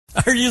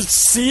Are you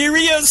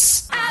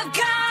serious? I've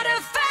got a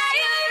fire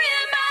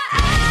in my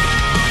eyes.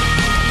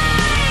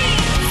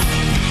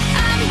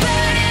 I'm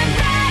burning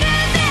brighter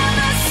than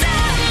the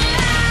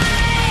sunlight.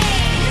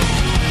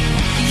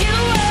 You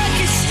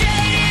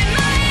orchestrated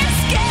my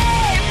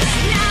escape.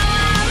 Now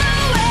I'm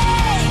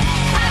awake.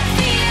 I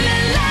feel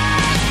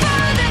alive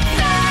for the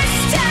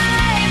first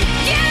time.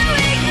 You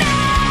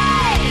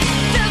ignite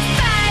the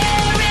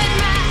fire in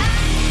my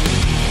eyes.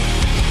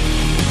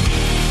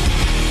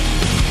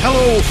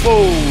 Hello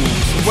folks,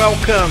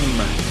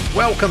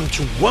 welcome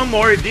to one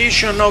more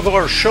edition of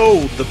our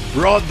show, the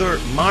Brother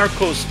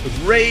Marcos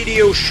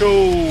radio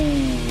show,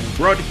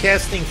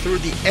 broadcasting through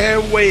the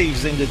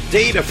airwaves and the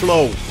data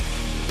flow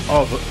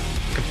of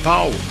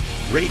Kapow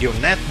Radio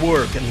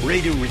Network and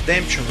Radio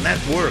Redemption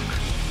Network,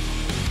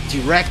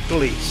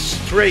 directly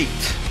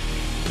straight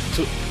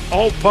to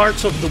all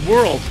parts of the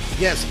world.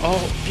 Yes,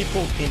 all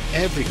people in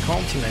every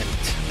continent,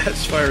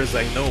 as far as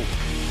I know,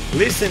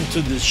 listen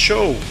to this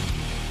show.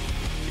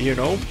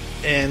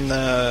 And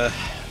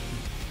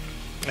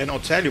I'll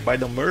tell you, by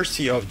the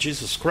mercy of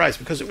Jesus Christ,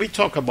 because we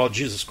talk about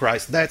Jesus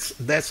Christ,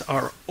 that's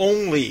our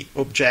only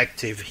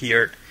objective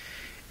here,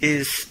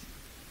 is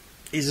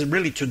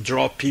really to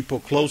draw people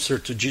closer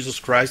to Jesus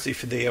Christ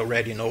if they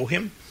already know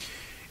Him.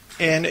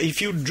 And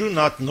if you do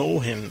not know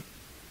Him,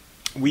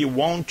 we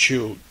want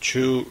you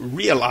to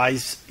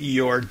realize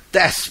your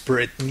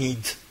desperate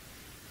need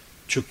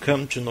to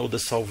come to know the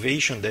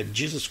salvation that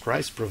Jesus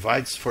Christ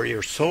provides for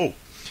your soul.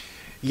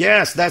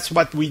 Yes, that's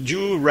what we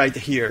do right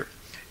here.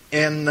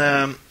 And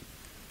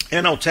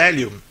I'll tell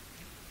you,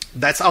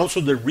 that's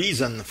also the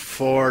reason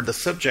for the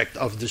subject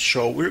of this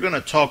show. We're going to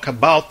talk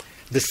about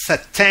the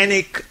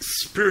Satanic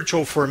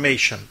spiritual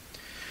formation.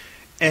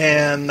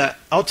 And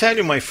I'll tell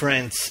you, my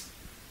friends,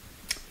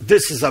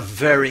 this is a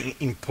very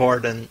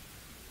important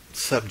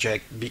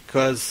subject,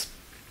 because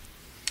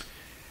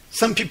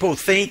some people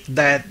think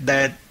that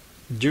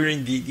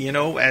during the,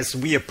 as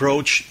we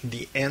approach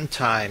the end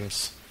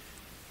times,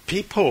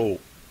 people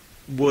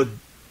would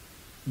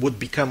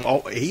become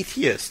all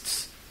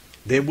atheists.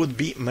 They would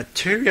be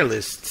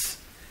materialists.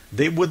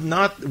 They would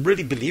not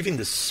really believe in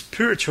the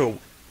spiritual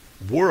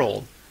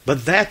world.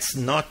 But that's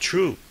not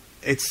true.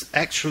 It's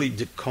actually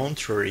the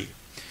contrary.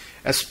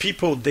 As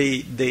people,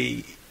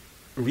 they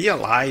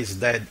realize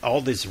that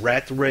all this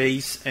rat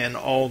race and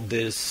all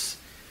this,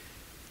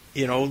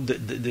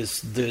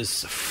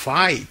 this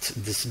fight,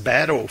 this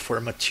battle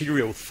for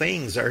material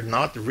things are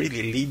not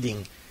really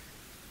leading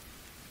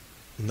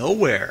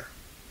nowhere.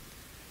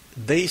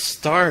 They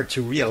start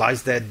to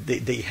realize that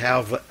they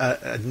have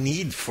a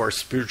need for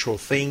spiritual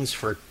things,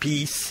 for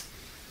peace.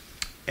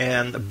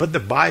 But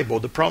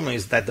the problem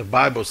is that the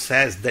Bible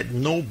says that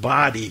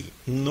nobody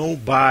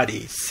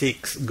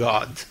seeks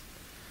God.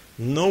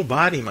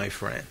 Nobody, my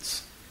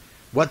friends.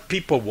 What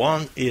people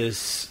want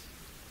is,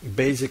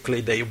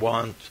 basically, they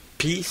want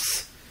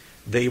peace.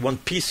 They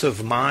want peace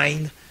of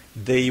mind.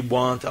 They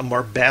want a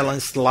more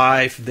balanced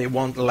life. They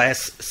want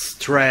less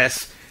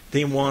stress.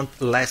 They want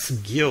less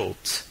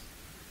guilt.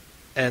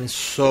 And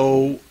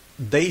so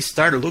they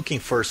start looking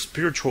for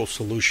spiritual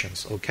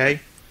solutions, okay?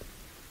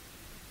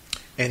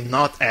 And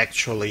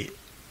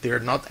they're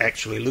not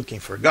actually looking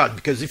for God.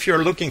 Because if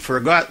you're looking for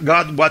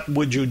God, what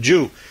would you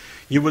do?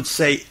 You would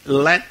say,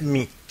 let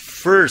me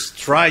first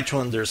try to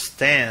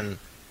understand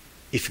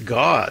if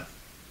God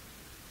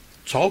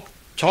talked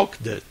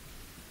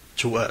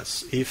to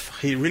us,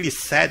 if He really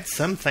said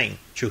something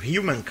to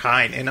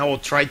humankind, and I will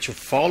try to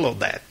follow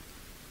that.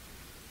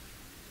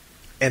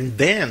 And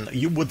then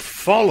you would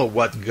follow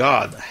what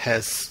God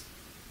has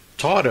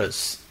taught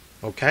us,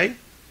 okay?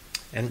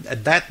 And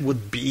that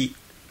would be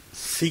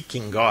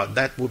seeking God.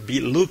 That would be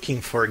looking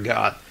for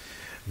God.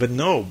 But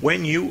no,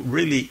 when you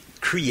really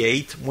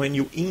create, when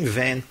you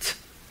invent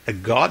a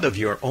God of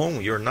your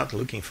own, you're not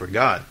looking for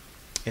God.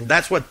 And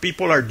that's what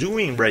people are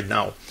doing right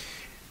now.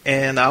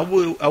 And I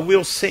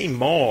will say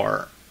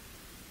more.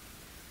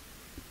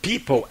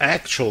 People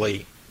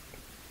actually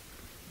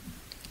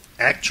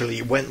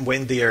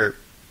when they're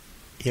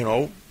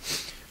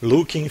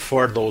looking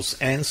for those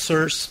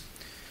answers,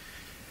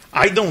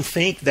 I don't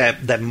think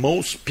that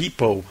most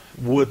people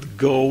would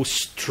go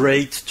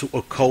straight to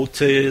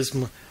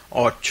occultism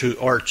or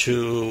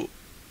to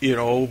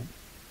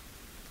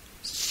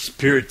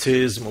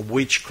spiritism,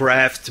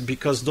 witchcraft,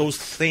 because those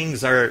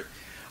things are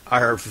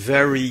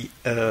very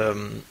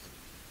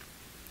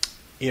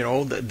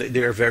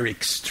they're very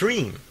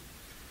extreme.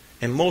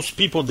 And most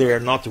people, they are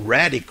not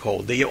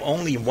radical. They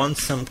only want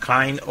some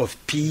kind of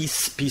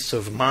peace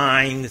of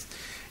mind,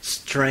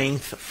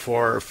 strength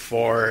for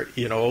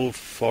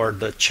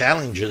the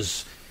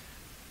challenges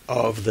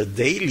of the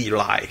daily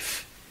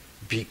life.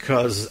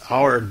 Because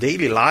our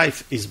daily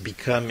life is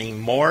becoming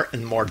more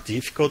and more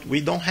difficult.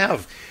 We don't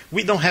have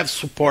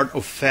support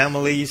of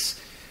families.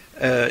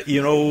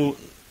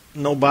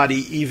 Nobody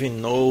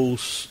even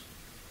knows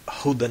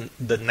who the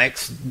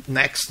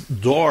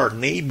next door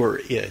neighbor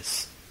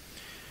is.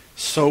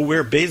 So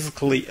we're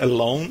basically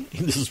alone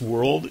in this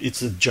world.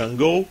 It's a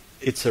jungle.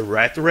 It's a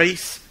rat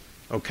race.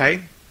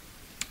 Okay?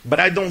 But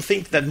I don't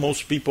think that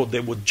most people, they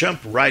would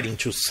jump right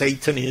into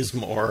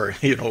Satanism or,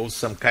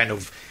 some kind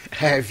of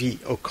heavy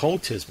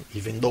occultism,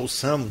 even though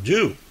some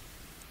do.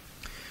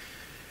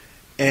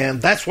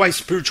 And that's why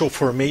spiritual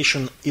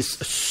formation is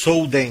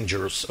so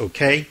dangerous,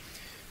 okay?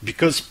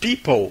 Because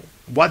people,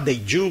 what they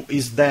do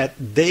is that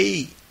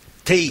they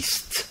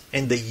taste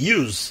and they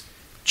use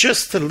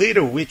just a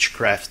little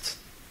witchcraft,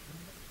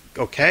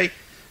 okay?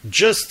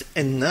 Just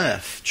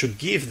enough to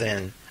give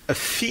them a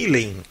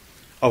feeling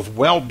of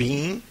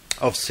well-being,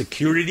 of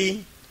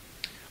security,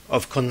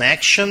 of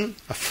connection,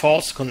 a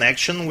false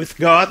connection with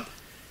God,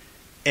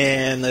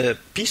 and a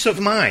peace of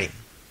mind,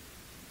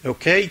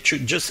 okay? To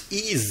just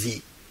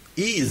ease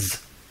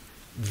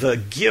the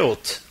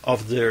guilt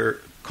of their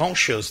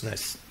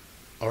consciousness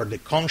or the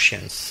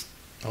conscience,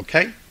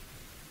 okay?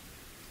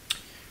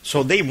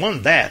 So they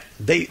want that.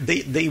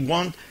 They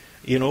want,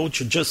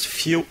 to just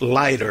feel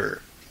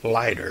lighter.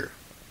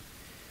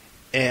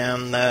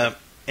 And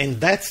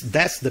that's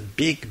the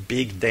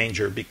big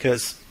danger,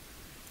 because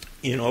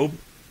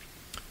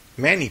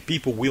many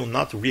people will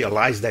not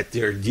realize that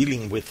they're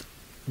dealing with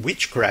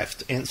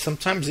witchcraft, and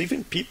sometimes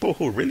even people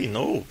who really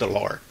know the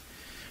Lord.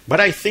 But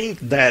I think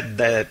that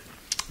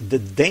the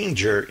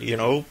danger,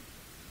 the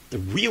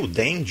real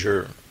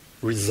danger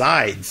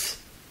resides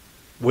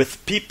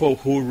with people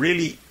who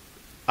really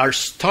are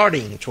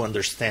starting to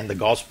understand the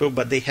gospel,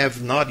 but they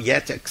have not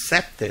yet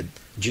accepted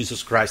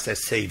Jesus Christ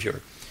as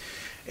Savior.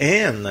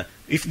 And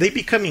if they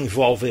become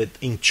involved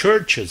in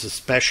churches,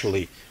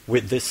 especially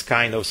with this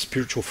kind of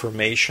spiritual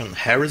formation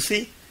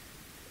heresy,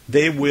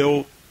 they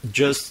will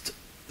just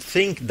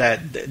think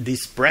that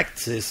these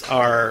practices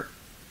are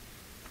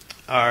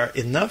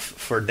enough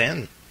for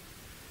them,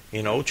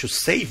 to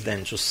save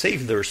them, to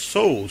save their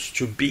souls,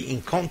 to be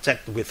in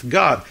contact with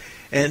God.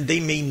 And they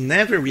may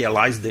never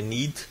realize the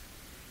need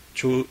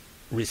to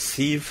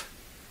receive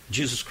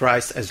Jesus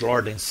Christ as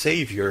Lord and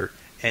Savior,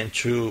 and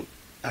to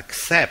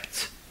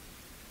accept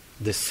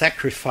the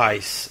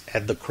sacrifice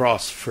at the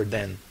cross for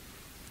them.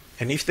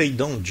 And if they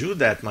don't do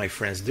that, my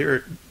friends,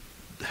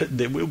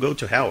 they will go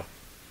to hell.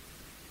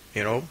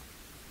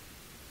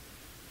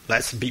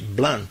 Let's be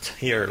blunt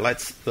here.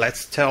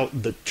 Let's tell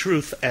the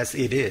truth as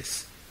it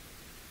is.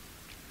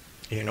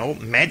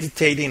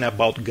 Meditating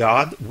about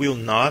God will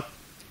not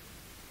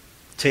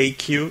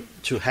take you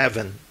to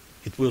heaven.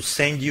 It will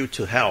send you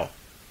to hell.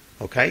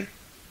 Okay?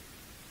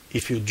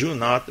 If you do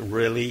not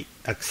really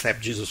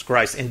accept Jesus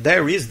Christ. And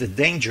there is the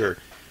danger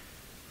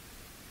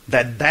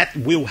that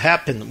will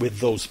happen with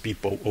those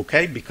people,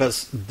 okay?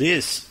 Because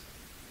this,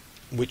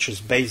 which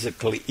is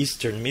basically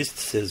Eastern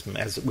mysticism,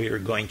 as we are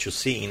going to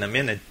see in a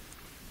minute,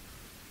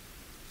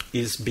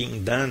 is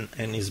being done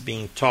and is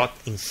being taught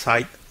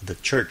inside the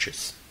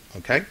churches,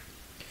 okay?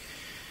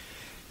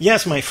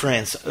 Yes, my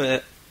friends,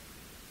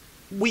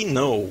 we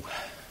know,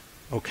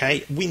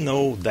 okay? We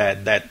know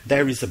that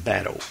there is a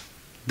battle.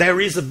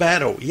 There is a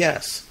battle,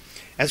 yes.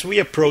 As we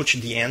approach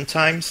the end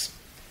times,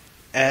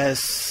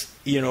 as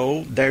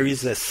there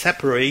is a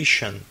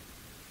separation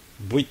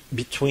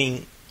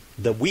between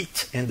the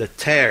wheat and the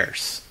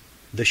tares,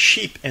 the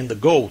sheep and the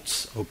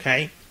goats,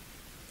 okay?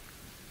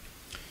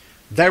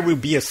 There will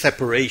be a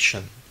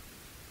separation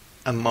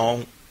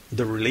among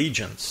the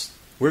religions.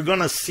 We're going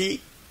to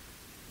see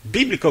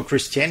biblical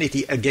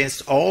Christianity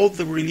against all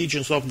the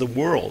religions of the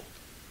world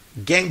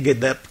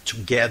ganged up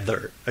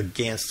together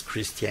against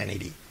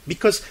Christianity.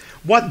 Because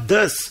what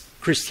does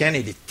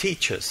Christianity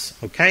teach us,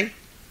 okay?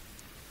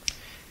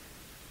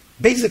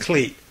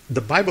 Basically,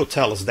 the Bible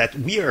tells us that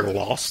we are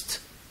lost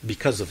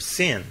because of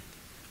sin.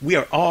 We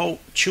are all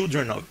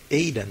children of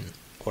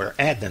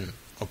Adam,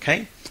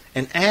 okay?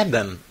 And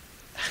Adam,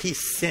 he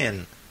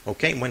sinned,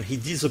 okay? When he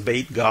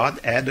disobeyed God,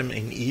 Adam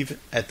and Eve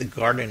at the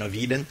Garden of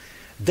Eden,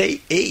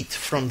 they ate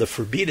from the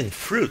forbidden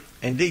fruit,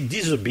 and they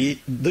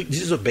disobeyed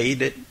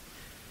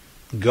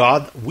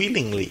God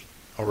willingly,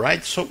 all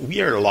right? So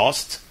we are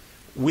lost.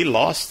 We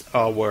lost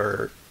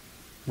our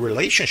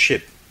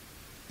relationship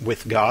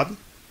with God,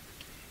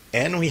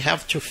 and we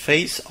have to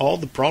face all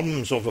the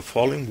problems of a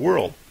fallen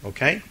world,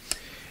 okay?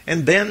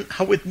 And then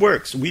how it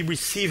works, we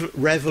receive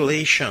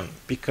revelation,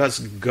 because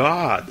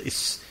God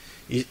is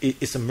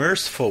a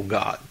merciful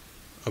God,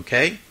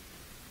 okay?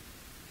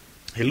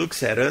 He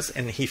looks at us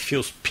and he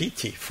feels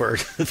pity for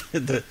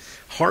the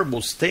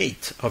horrible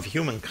state of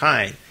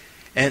humankind.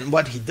 And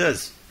what he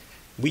does,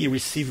 we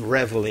receive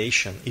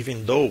revelation,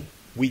 even though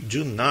we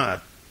do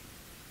not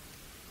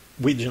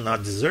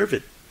deserve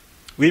it.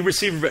 We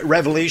receive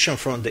revelation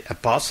from the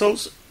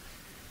apostles,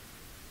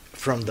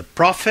 from the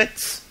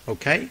prophets,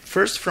 okay?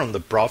 First from the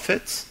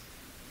prophets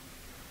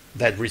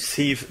that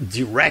received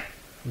direct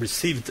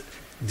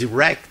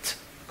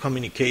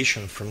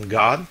communication from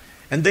God,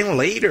 and then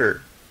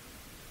later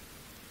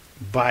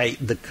by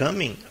the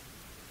coming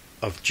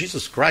of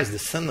Jesus Christ, the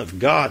Son of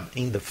God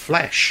in the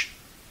flesh,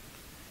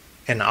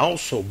 and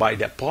also by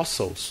the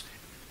apostles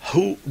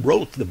who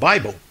wrote the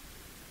Bible,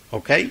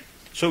 okay?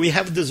 So we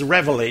have this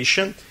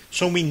revelation,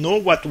 so we know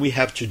what we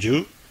have to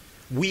do.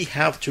 We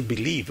have to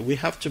believe. We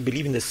have to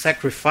believe in the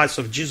sacrifice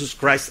of Jesus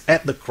Christ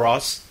at the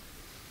cross,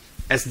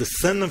 as the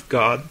Son of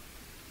God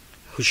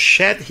who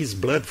shed his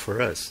blood for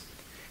us.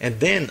 And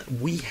then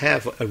we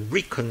have a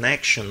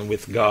reconnection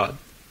with God.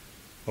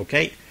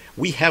 Okay?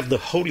 We have the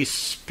Holy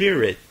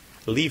Spirit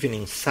living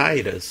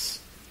inside us.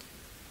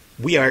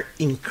 We are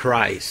in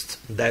Christ.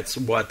 That's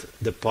what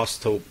the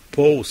Apostle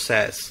Paul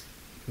says.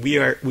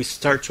 We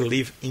start to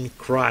live in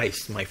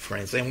Christ, my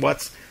friends. And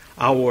what's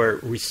our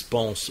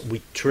response?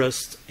 We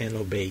trust and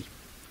obey.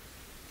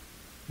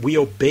 We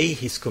obey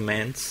his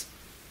commands.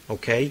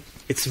 Okay?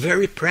 It's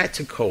very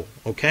practical.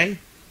 Okay?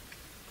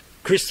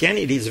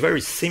 Christianity is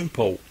very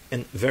simple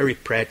and very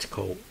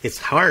practical. It's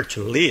hard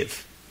to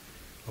live.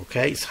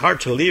 Okay? It's hard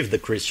to live the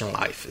Christian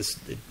life.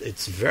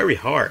 It's very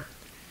hard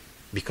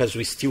because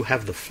we still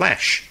have the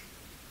flesh.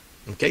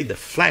 Okay? The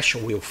flesh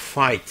will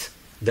fight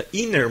the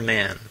inner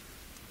man,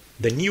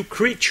 the new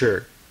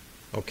creature,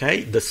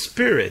 okay? The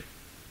spirit.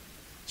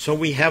 So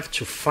we have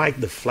to fight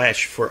the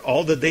flesh for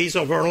all the days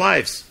of our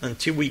lives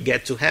until we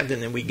get to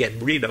heaven and we get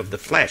rid of the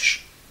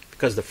flesh,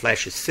 because the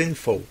flesh is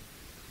sinful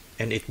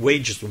and it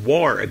wages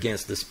war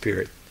against the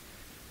spirit.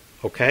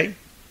 Okay?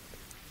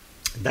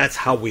 That's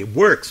how it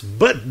works.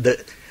 But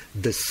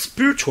the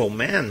spiritual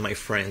man, my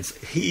friends,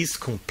 he is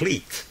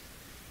complete.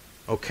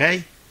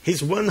 Okay?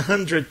 He's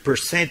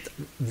 100%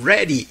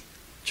 ready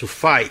to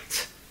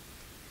fight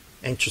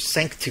and to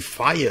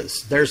sanctify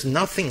us. There's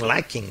nothing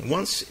lacking.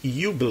 Once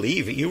you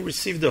believe, you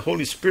receive the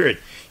Holy Spirit.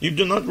 You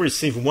do not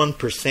receive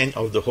 1%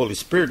 of the Holy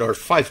Spirit or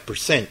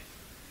 5%.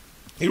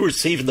 You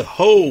receive the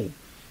whole,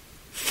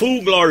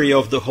 full glory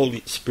of the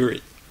Holy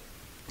Spirit.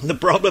 The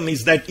problem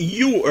is that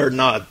you are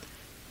not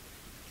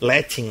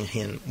letting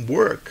him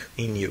work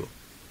in you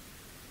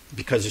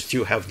because you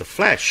still have the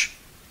flesh.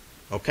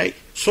 Okay?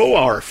 So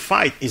our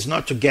fight is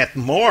not to get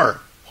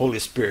more Holy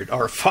Spirit.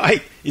 Our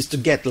fight is to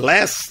get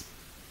less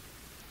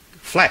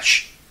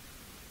flesh.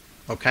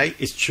 Okay?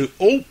 It's to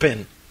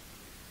open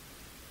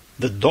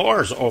the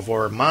doors of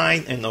our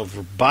mind and of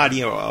our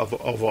body,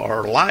 of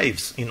our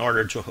lives, in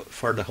order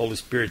for the Holy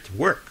Spirit to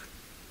work.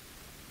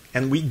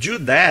 And we do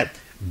that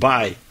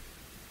by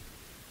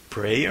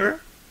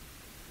prayer,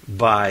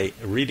 by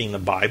reading the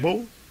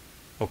Bible.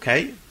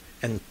 Okay?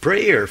 And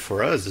prayer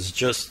for us is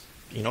just,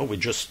 we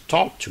just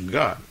talk to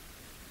God.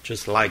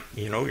 Just like,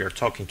 you're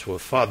talking to a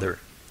father.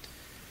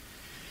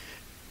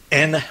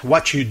 And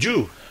what you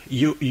do,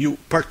 you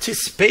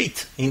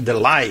participate in the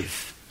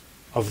life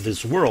of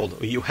this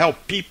world. You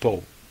help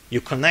people.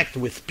 You connect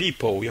with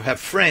people. You have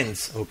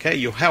friends. Okay?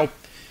 You help,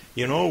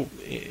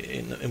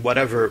 in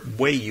whatever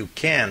way you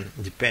can,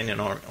 depending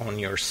on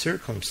your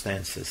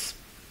circumstances.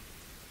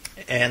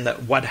 And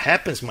what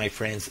happens, my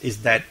friends,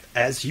 is that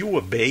as you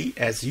obey,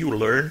 as you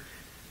learn,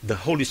 the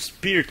Holy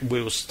Spirit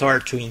will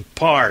start to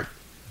impart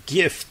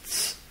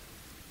gifts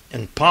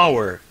and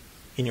power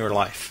in your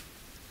life.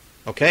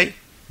 Okay?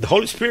 The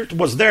Holy Spirit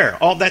was there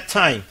all that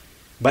time.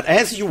 But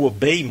as you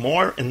obey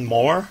more and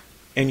more,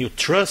 and you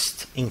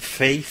trust in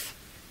faith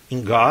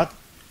in God,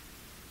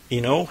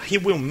 He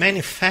will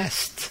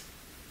manifest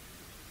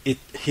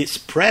His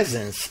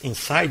presence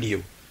inside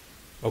you.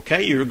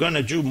 Okay? You're going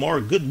to do more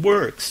good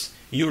works.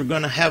 You're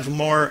going to have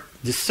more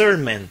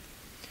discernment.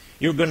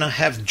 You're going to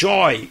have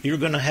joy. You're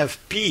going to have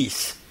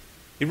peace.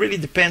 It really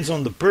depends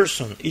on the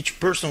person. Each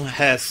person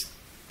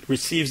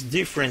receives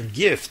different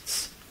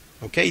gifts,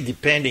 okay,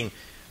 depending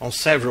on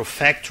several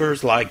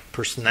factors like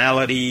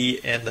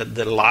personality and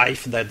the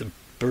life that the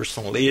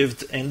person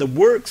lived and the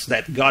works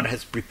that God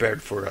has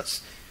prepared for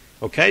us,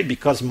 okay,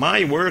 because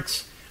my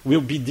works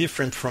will be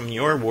different from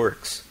your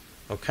works,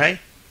 okay?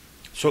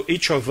 So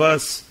each of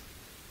us,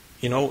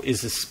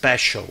 is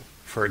special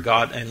for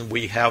God, and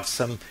we have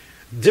some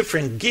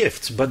different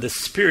gifts, but the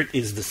Spirit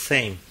is the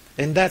same.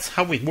 And that's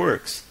how it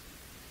works.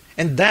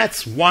 And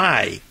that's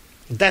why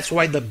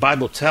the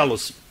Bible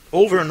tells us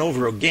over and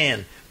over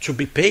again to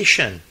be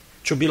patient,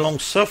 to be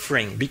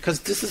long-suffering, because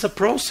this is a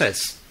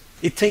process.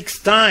 It takes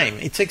time.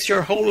 It takes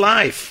your whole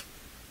life.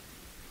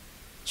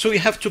 So you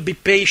have to be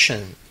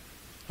patient,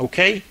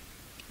 okay?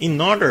 In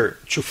order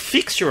to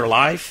fix your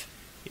life,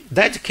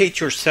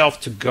 dedicate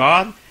yourself to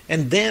God,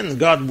 and then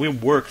God will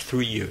work through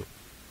you,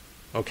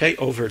 okay,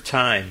 over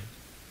time.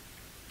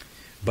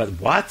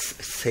 But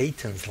what's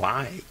Satan's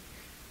lie?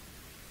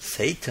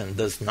 Satan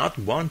does not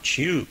want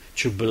you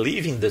to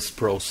believe in this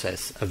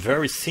process, a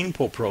very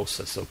simple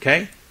process,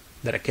 okay,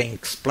 that I can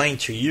explain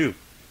to you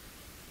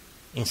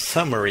in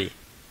summary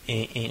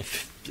in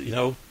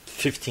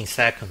 15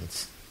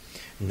 seconds.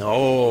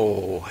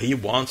 No, he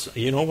wants,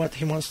 what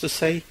he wants to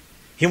say?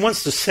 He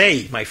wants to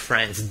say, my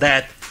friends,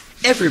 that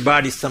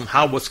everybody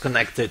somehow was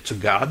connected to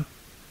God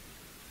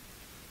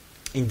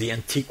in the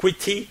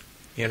antiquity,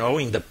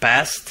 in the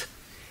past.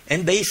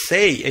 And they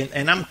say,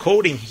 and I'm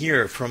quoting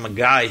here from a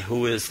guy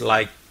who is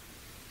like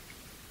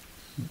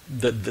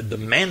the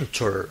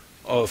mentor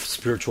of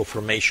spiritual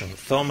formation,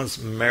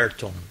 Thomas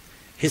Merton.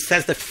 He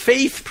says that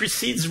faith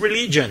precedes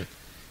religion.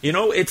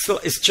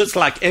 It's just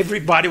like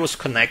everybody was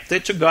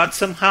connected to God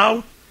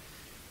somehow,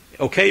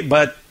 okay,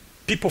 but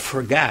people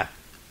forgot.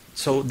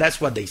 So that's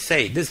what they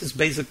say. This is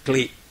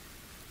basically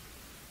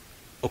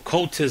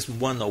occultism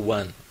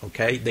 101.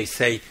 Okay, they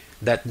say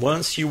that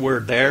once you were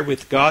there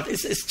with God,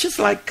 it's just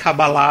like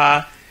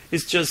Kabbalah.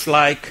 It's just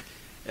like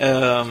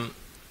Kabbalah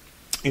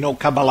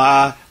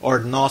or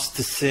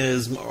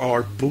Gnosticism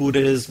or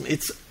Buddhism.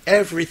 It's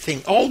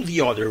everything. All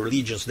the other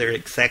religions, they're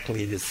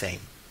exactly the same.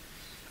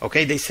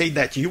 Okay, they say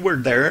that you were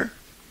there,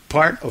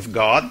 part of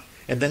God,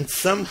 and then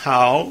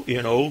somehow,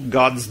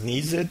 God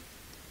sneezed,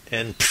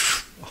 and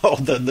all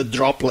the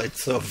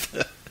droplets of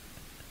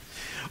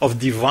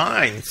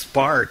divine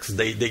sparks,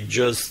 they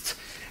just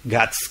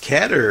got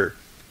scattered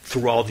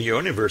throughout the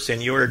universe,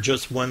 and you are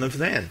just one of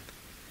them.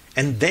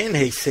 And then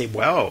they say,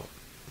 well,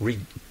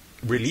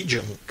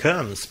 religion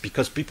comes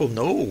because people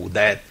know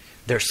that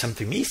there's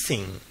something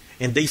missing,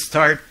 and they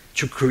start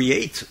to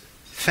create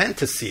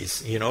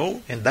fantasies,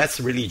 and that's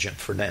religion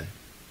for them.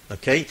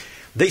 Okay?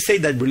 They say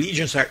that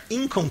religions are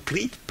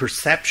incomplete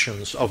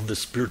perceptions of the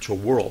spiritual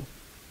world.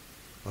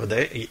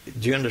 Do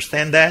you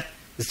understand that?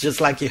 It's just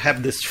like you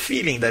have this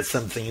feeling that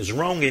something is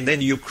wrong, and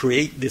then you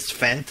create this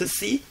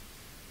fantasy.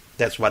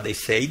 That's what they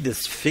say,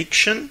 this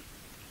fiction.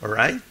 All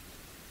right?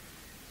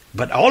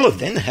 But all of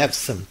them have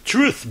some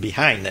truth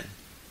behind them.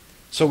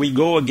 So we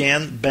go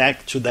again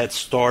back to that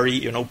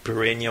story,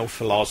 perennial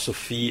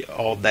philosophy,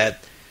 all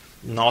that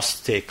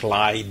Gnostic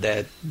lie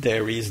that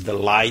there is the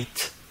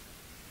light,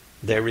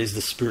 there is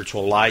the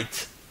spiritual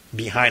light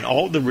behind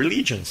all the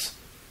religions.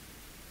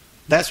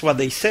 That's what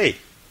they say.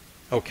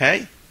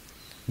 Okay?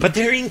 But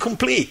they're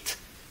incomplete.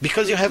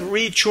 Because you have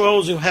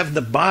rituals, you have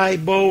the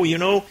Bible,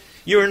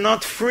 you're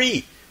not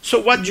free. So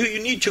what do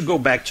you need to go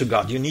back to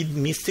God? You need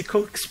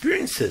mystical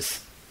experiences.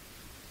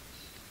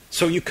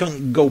 So you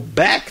can go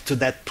back to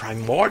that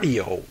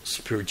primordial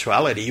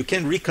spirituality. You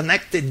can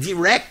reconnect it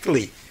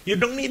directly. You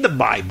don't need the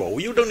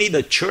Bible. You don't need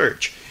a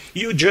church.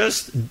 You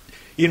just,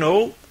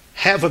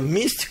 have a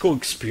mystical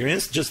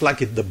experience, just like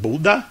the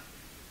Buddha.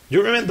 Do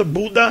you remember the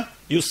Buddha?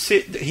 He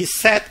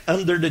sat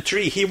under the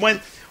tree. He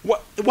went,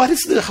 what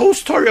is the whole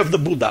story of the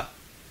Buddha?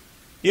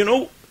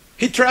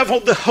 He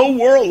traveled the whole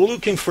world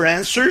looking for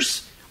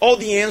answers. All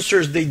the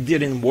answers, they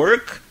didn't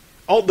work.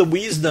 All the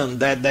wisdom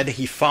that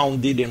he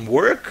found didn't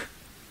work.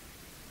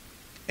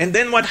 And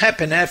then what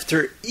happened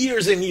after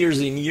years and years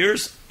and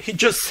years? He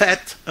just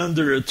sat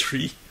under a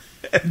tree.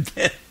 And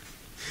then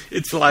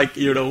it's like,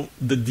 the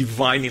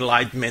divine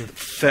enlightenment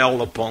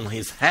fell upon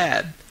his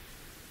head.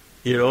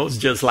 It's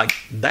just like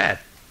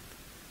that.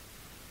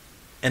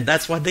 And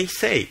that's what they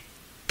say.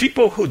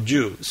 People who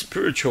do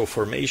spiritual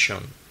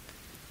formation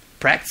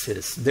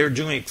practice, they're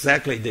doing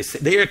exactly this.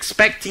 They're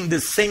expecting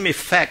the same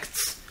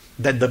effects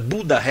that the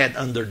Buddha had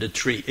under the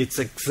tree. It's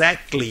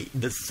exactly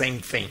the same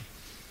thing.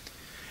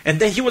 And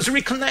then he was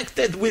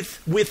reconnected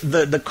with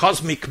the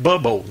cosmic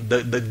bubble,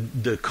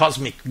 the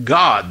cosmic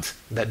God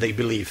that they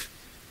believe,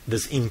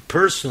 this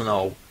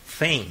impersonal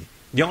thing.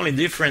 The only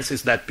difference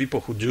is that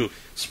people who do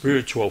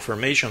spiritual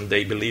formation,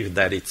 they believe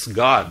that it's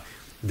God,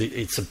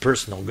 it's a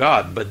personal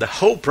God, but the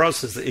whole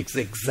process is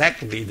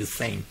exactly the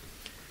same.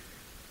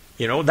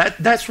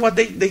 That's what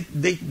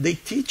they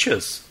teach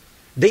us.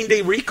 Then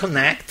they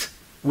reconnect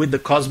with the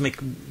cosmic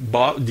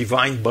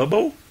divine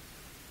bubble,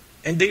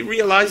 and they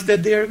realize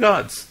that they are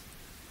gods.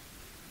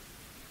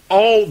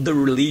 All the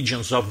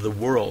religions of the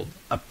world,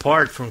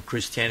 apart from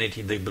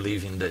Christianity, they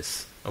believe in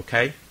this.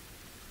 Okay?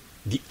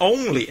 The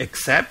only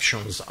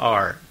exceptions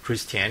are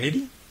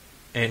Christianity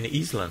and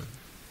Islam.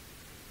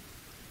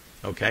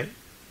 Okay?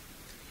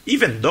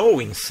 Even though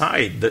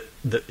inside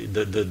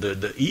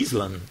the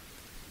Islam,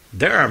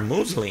 there are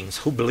Muslims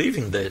who believe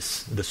in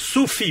this, the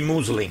Sufi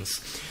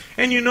Muslims.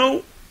 And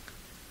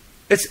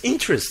it's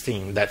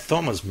interesting that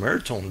Thomas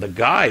Merton, the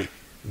guy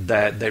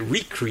that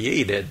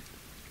recreated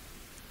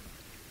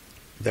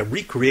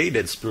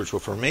spiritual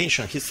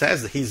formation, he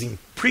says that he's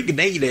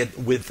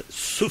impregnated with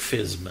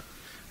Sufism,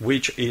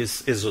 which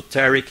is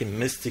esoteric and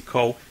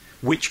mystical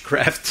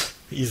witchcraft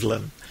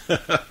Islam.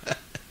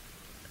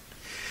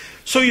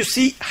 So you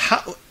see,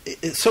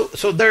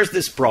 so there's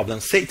this problem.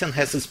 Satan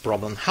has this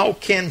problem. How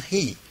can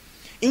he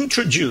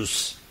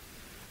introduce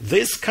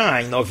this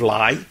kind of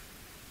lie,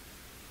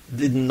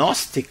 the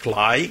Gnostic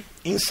lie,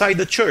 inside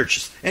the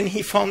churches? And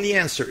he found the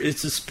answer.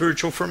 It's a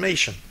spiritual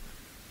formation.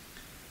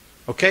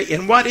 Okay,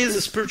 and what is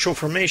a spiritual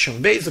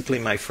formation? Basically,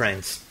 my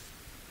friends,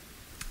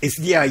 it's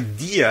the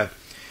idea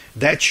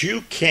that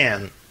you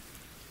can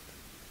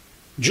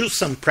do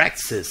some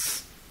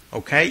practice.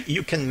 Okay,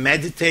 you can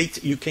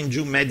meditate, you can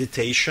do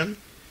meditation,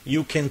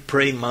 you can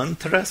pray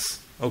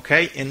mantras,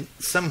 okay, and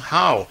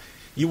somehow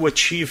you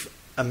achieve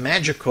a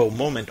magical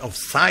moment of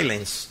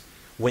silence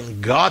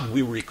when God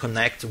will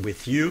reconnect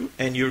with you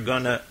and you're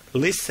gonna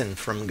listen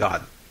from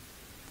God.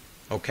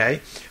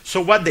 Okay,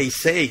 so what they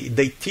say,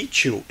 they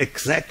teach you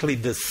exactly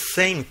the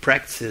same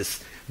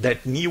practice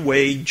that New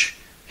Age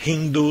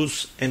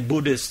Hindus and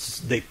Buddhists,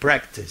 they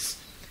practice.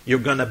 You're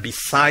gonna be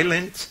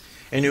silent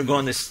and you're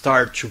going to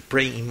start to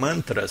pray in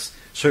mantras.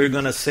 So you're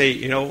going to say,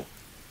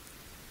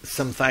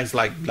 sometimes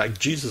like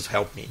Jesus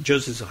help me,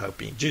 Jesus help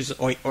me, Jesus,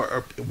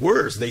 or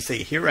words, they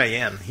say, here I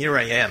am, here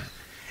I am.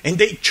 And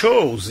they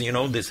chose,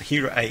 this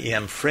here I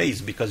am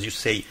phrase because you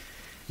say,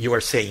 you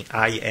are saying,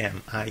 I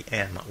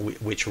am,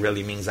 which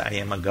really means I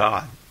am a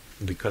God,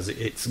 because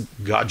it's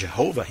God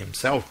Jehovah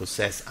himself who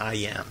says, I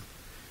am.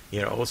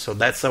 So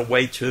that's a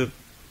way to,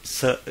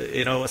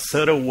 a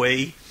subtle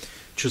way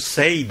to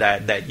say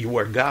that you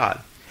are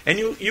God. And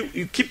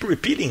you keep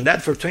repeating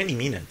that for 20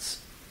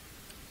 minutes.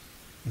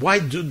 Why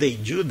do they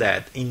do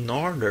that? In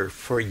order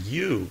for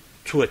you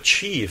to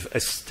achieve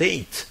a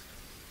state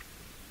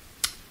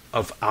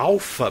of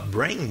alpha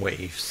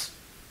brainwaves,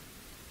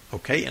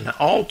 okay, an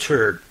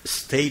altered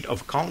state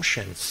of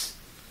conscience.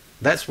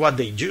 That's what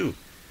they do.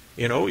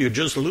 You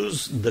just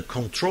lose the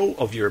control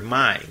of your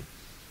mind,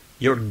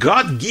 your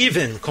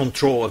God-given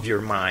control of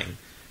your mind,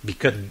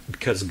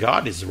 because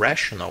God is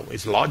rational,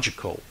 is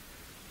logical,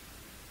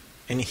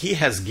 and He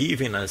has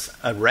given us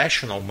a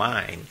rational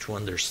mind to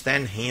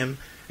understand Him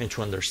and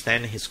to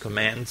understand His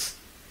commands.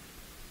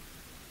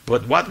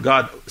 But what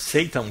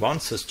Satan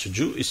wants us to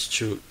do is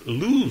to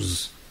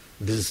lose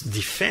this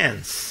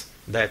defense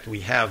that we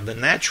have, the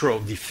natural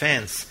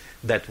defense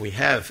that we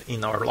have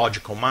in our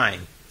logical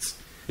minds.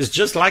 It's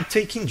just like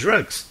taking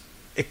drugs.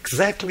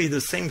 Exactly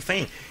the same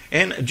thing.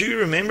 And do you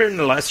remember in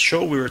the last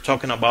show we were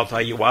talking about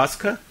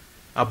ayahuasca,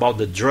 about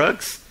the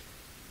drugs?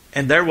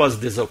 And there was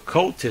this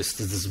occultist,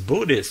 this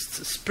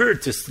Buddhist,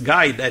 spiritist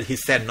guy that he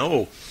said,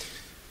 no,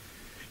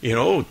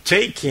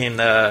 taking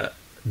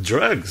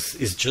drugs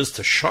is just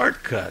a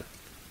shortcut.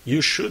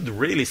 You should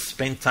really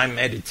spend time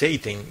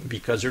meditating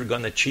because you're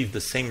going to achieve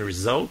the same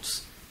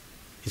results.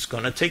 It's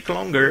going to take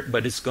longer,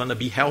 but it's going to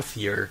be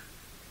healthier.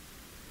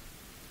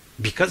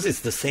 Because it's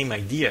the same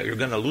idea, you're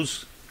going to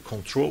lose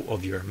control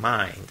of your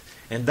mind.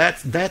 And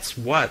that's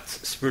what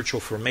spiritual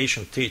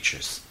formation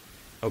teaches.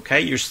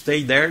 Okay, you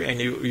stay there and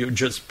you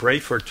just pray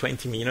for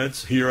 20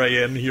 minutes. Here I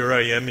am, here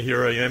I am,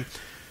 here I am.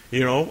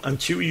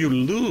 Until you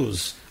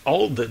lose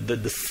all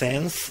the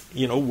sense.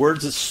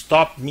 Words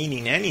stop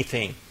meaning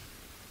anything.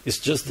 It's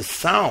just the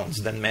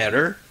sounds that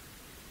matter.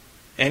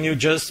 And you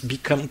just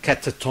become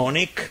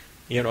catatonic,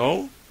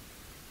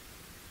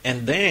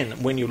 And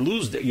then when you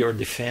lose your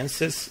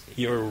defenses,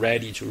 you're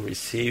ready to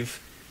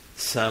receive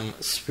some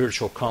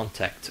spiritual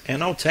contact.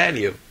 And I'll tell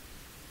you,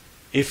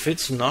 if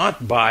it's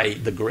not by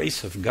the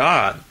grace of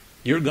God,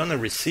 you're going to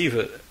receive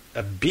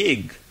a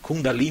big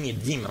Kundalini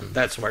demon.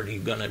 That's what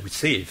you're going to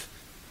receive.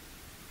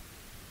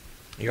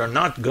 You're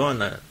not going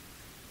to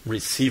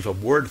receive a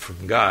word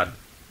from God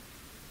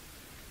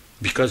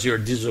because you're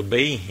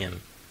disobeying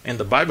Him. And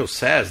the Bible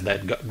says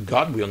that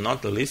God will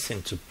not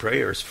listen to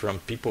prayers from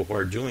people who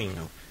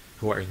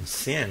are in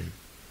sin.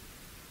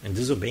 And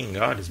disobeying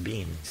God is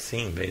being in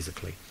sin,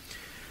 basically.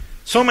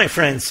 So, my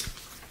friends,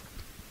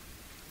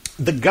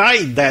 the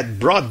guy that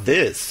brought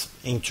this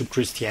into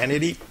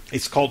Christianity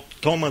is called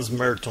Thomas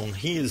Merton.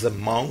 He is a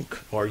monk,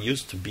 or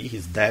used to be.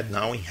 He's dead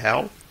now in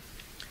hell.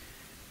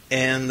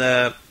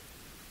 And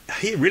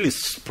he really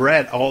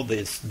spread all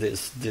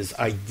these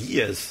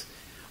ideas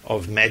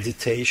of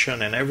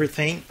meditation and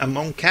everything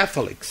among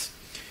Catholics.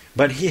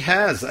 But he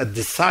has a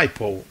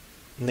disciple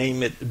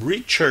named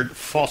Richard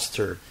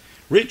Foster.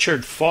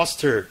 Richard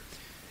Foster,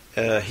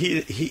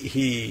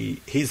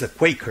 he's a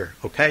Quaker,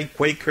 okay?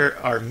 Quaker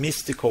are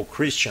mystical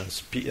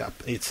Christians.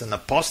 It's an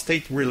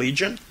apostate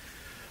religion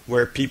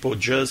where people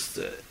just,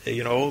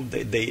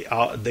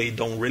 they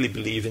don't really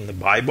believe in the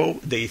Bible.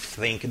 They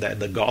think that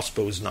the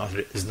gospel is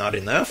not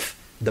enough.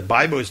 The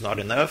Bible is not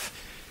enough.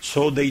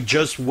 So they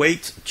just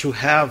wait to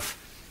have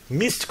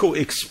mystical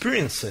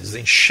experiences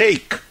and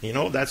shake.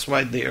 That's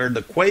why they are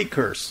the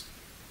Quakers.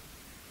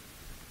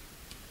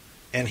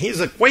 And he's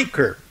a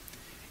Quaker.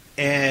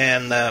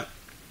 And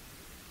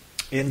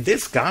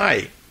this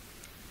guy,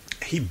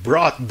 he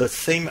brought the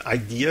same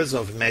ideas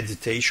of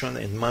meditation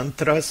and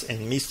mantras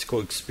and mystical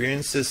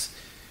experiences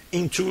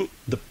into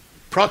the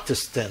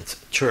Protestant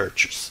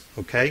churches,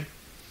 okay?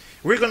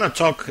 We're going to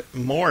talk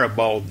more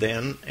about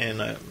them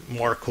and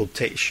more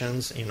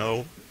quotations,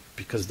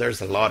 because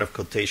there's a lot of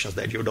quotations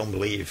that you don't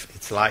believe.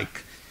 It's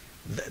like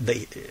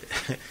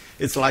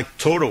it's like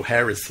total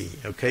heresy,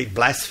 okay?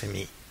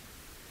 Blasphemy.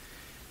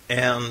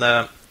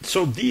 And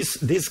so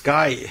this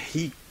guy,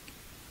 he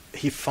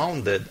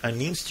founded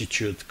an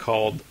institute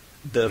called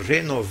the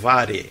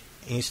Renovare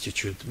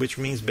Institute, which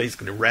means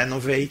basically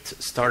renovate,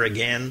 start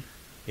again,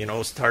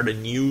 start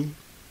anew.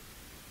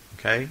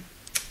 Okay,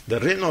 the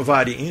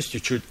Renovare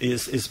Institute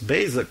is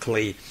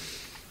basically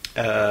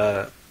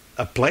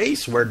a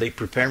place where they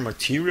prepare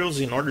materials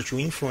in order to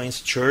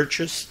influence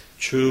churches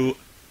to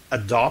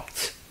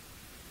adopt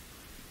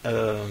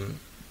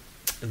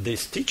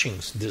these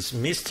teachings, this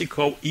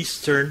mystical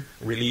Eastern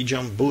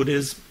religion,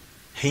 Buddhism,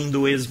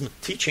 Hinduism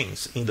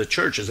teachings in the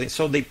churches. And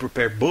so they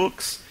prepare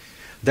books.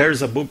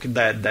 There's a book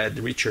that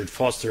Richard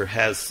Foster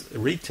has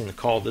written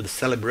called The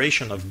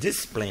Celebration of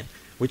Discipline,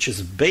 which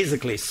is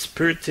basically a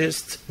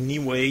spiritist,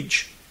 New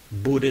Age,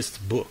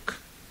 Buddhist book,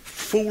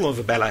 full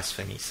of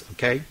blasphemies,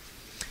 okay?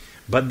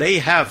 But they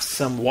have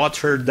some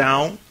watered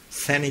down,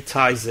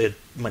 sanitized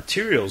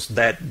materials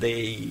that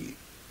they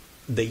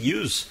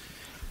use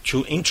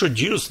to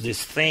introduce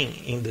this thing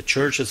in the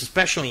churches,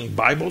 especially in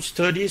Bible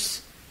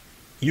studies,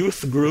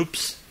 youth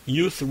groups,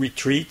 youth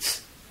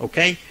retreats,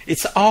 Okay?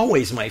 It's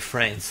always, my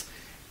friends,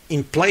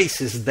 in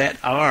places that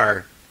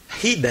are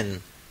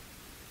hidden,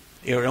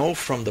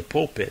 from the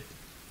pulpit.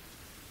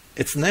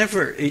 It's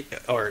never,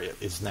 or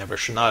it's never,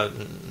 should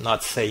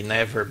not say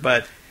never,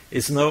 but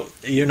it's no,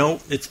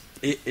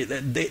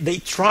 they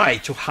try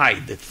to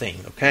hide the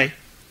thing, okay?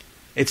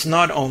 It's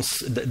not on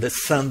the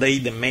Sunday,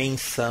 the main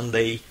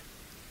Sunday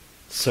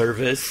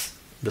service,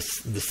 the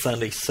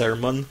Sunday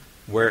sermon,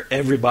 where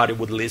everybody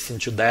would listen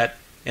to that.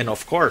 And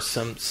of course,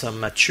 some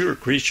mature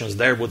Christians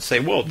there would say,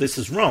 well, this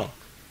is wrong.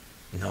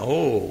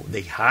 No,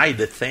 they hide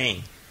the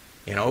thing,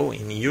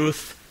 in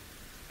youth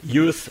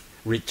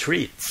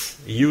retreats,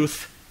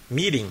 youth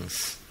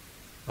meetings,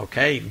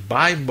 okay,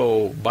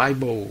 Bible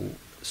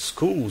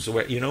schools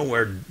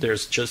where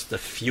there's just a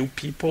few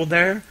people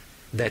there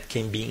that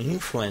can be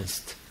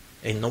influenced,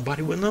 and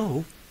nobody will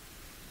know,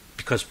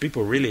 because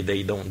people really,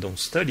 they don't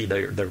study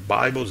their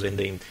Bibles, and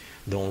they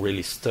don't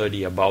really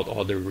study about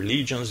other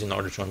religions in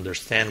order to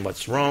understand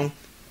what's wrong.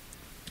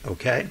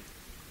 Okay,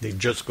 they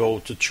just go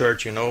to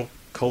church,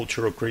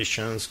 cultural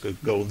Christians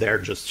could go there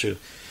just to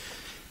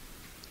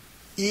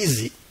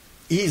ease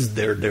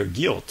their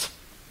guilt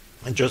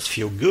and just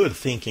feel good,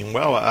 thinking,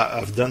 well,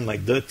 I've done my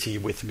duty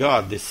with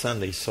God this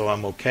Sunday, so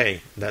I'm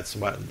okay. That's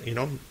what,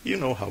 you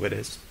know how it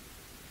is.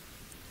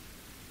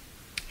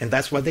 And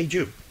that's what they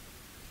do.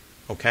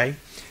 Okay?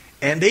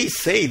 And they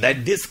say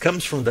that this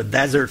comes from the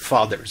Desert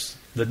Fathers.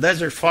 The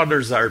Desert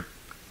Fathers are,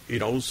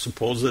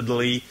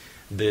 supposedly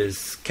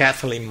these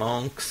Catholic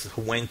monks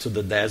who went to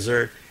the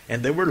desert,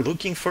 and they were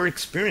looking for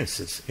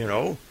experiences,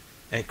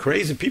 and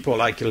crazy people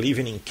like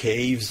living in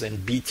caves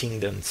and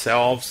beating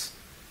themselves,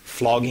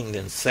 flogging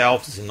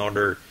themselves in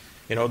order,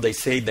 they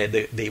say that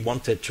they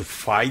wanted to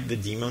fight the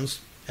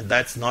demons, and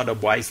that's not a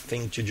wise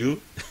thing to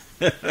do,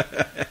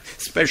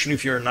 especially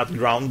if you're not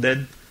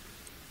grounded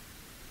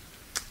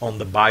on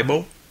the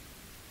Bible.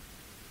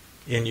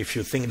 And if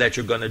you think that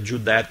you're going to do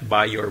that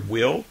by your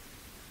will,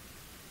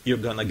 you're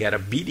going to get a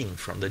beating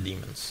from the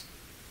demons.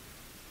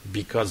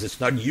 Because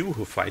it's not you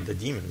who fight the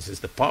demons,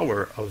 it's the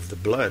power of the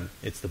blood,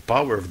 it's the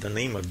power of the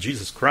name of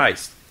Jesus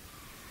Christ.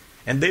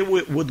 And they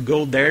would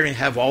go there and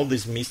have all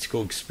these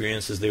mystical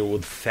experiences. They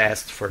would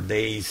fast for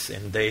days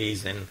and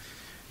days, and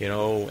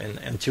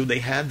until they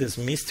had these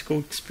mystical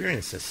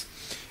experiences.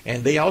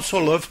 And they also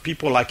love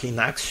people like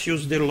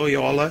Ignatius de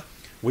Loyola,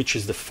 which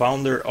is the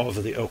founder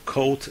of the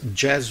occult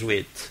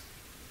Jesuit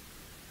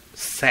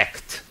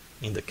sect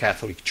in the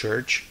Catholic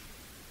Church.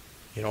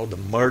 The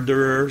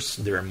murderers,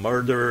 they're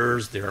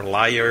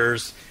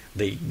liars.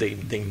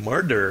 They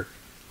murder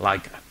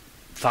like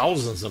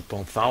thousands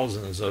upon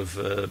thousands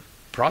of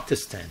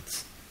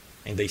Protestants,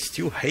 and they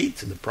still hate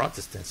the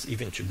Protestants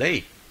even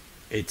today.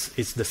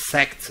 It's the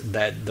sect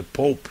that the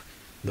Pope,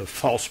 the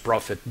false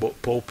prophet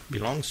Pope,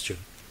 belongs to,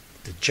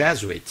 the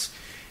Jesuits.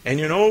 And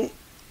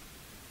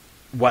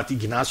what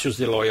Ignatius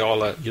de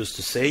Loyola used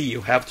to say,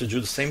 you have to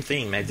do the same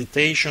thing,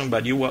 meditation,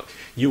 but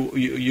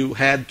you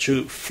had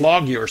to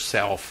flog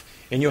yourself,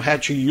 and you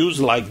had to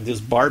use like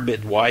this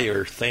barbed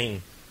wire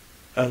thing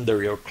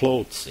under your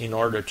clothes in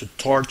order to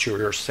torture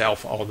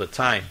yourself all the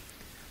time.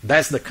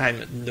 That's the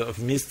kind of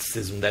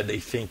mysticism that they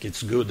think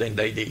it's good, and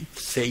they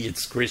say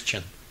it's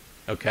Christian.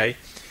 Okay?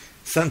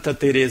 Santa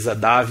Teresa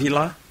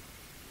d'Avila,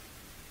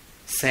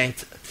 Saint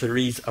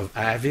Therese of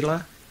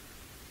Avila,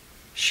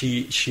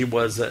 she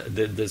was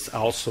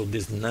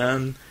this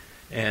nun,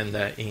 and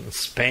in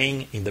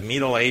Spain in the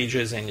Middle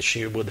Ages, and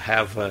she would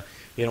have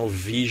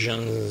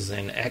visions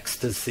and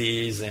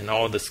ecstasies and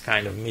all this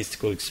kind of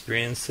mystical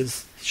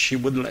experiences.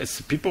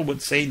 People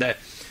would say that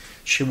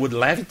she would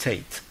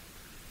levitate.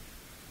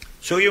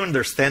 So you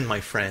understand, my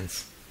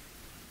friends,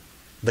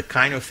 the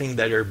kind of thing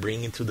that they're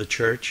bringing to the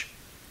church.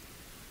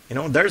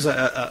 There's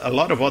a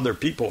lot of other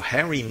people,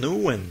 Harry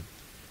Nguyen,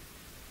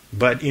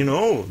 but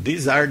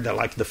these are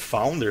the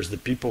founders, the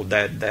people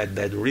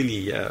that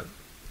really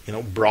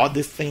brought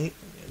this thing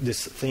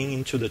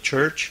into the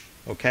church.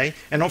 Okay,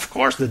 and of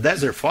course the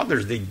Desert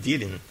Fathers, they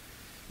didn't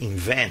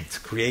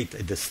create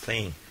this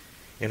thing.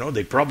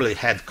 They probably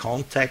had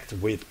contact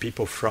with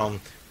people from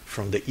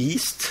the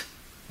East.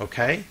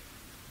 Okay.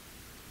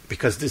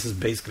 Because this is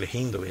basically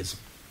Hinduism,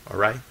 all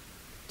right?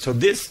 So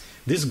this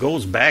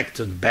goes back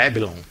to the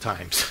Babylon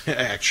times,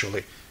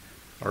 actually,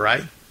 all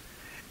right?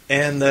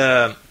 And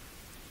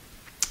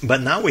but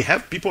now we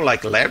have people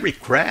like Larry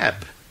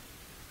Crabb.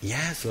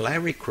 Yes,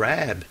 Larry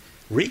Crabb,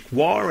 Rick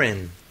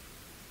Warren,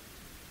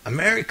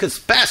 America's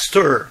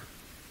pastor,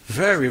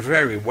 very,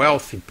 very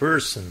wealthy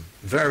person,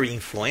 very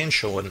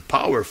influential and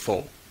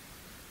powerful.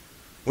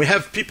 We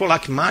have people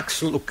like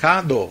Max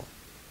Lucado,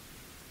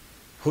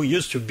 who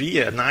used to be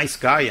a nice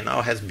guy and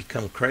now has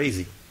become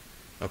crazy.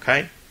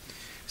 Okay?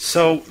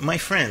 So, my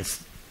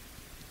friends,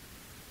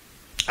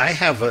 I'm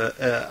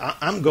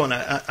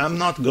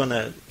not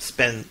gonna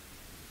spend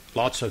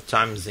lots of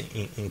times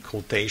in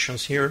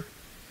quotations here,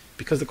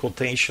 because the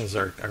quotations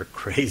are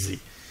crazy.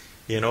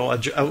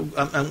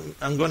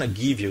 I'm gonna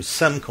give you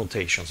some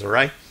quotations, all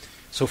right?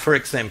 So, for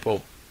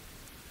example,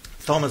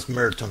 Thomas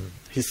Merton,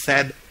 he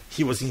said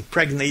he was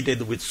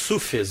impregnated with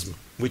Sufism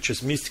which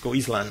is mystical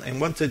Islam,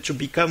 and wanted to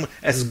become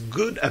as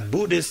good a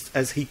Buddhist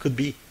as he could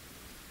be.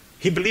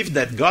 He believed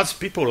that God's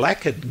people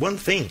lacked one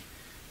thing,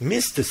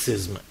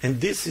 mysticism,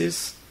 and this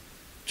is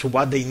to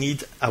what they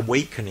need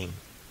awakening.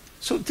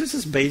 So this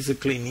is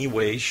basically New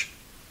Age.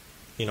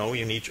 You know,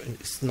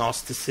 it's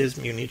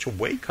Gnosticism. You need to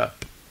wake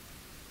up.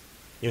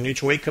 You need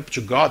to wake up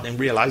to God and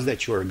realize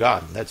that you are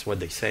God. That's what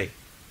they say.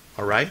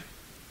 All right?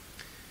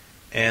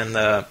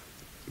 And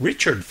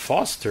Richard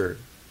Foster,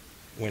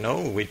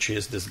 which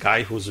is this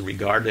guy who's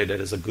regarded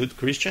as a good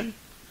Christian,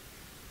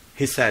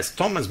 he says,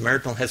 Thomas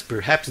Merton has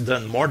perhaps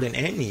done more than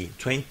any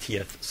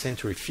 20th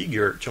century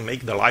figure to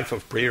make the life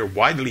of prayer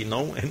widely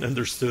known and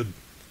understood.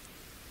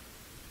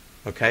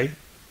 Okay?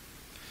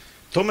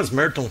 Thomas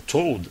Merton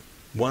told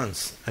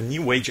once a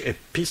New Age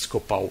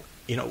Episcopal,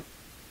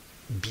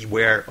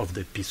 beware of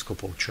the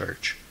Episcopal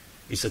Church.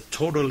 It's a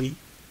totally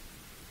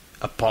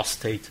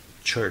apostate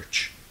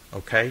church.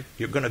 Okay?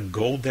 You're going to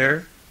go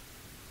there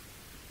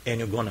and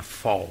you're going to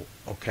fall.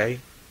 Okay?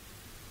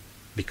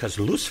 Because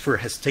Lucifer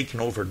has taken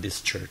over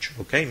this church.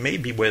 Okay?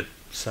 Maybe with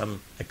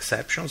some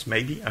exceptions,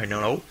 maybe, I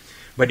don't know.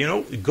 But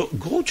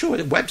go to a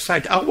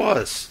website. I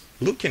was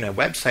looking at a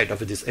website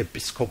of this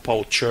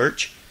Episcopal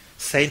Church,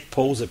 St.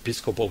 Paul's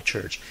Episcopal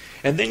Church.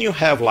 And then you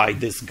have like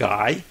this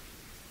guy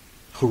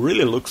who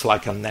really looks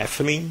like a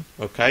Nephilim,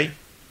 okay?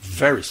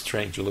 Very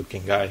strange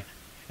looking guy.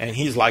 And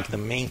he's like the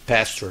main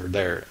pastor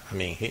there.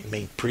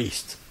 Main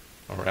priest.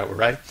 All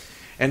right?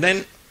 And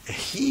then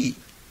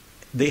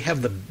they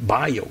have the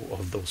bio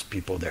of those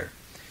people there.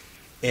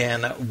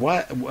 And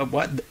what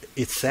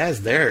it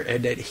says there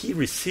is that he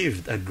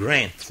received a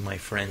grant, my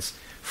friends,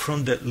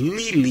 from the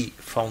Lilly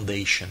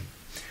Foundation.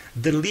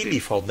 The Lilly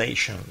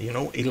Foundation,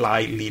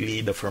 Eli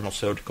Lilly, the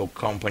pharmaceutical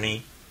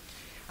company,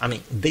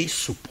 they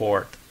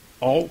support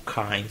all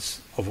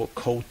kinds of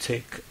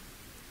occultic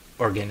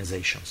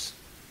organizations.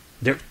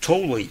 They're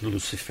totally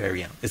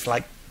Luciferian. It's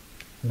like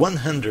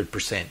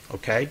 100%,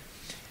 okay?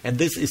 And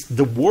this is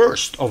the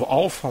worst of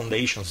all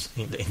foundations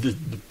in the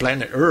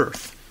planet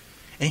Earth.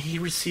 And he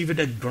received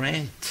a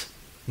grant,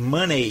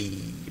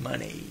 money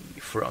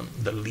from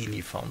the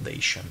Lilly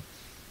Foundation,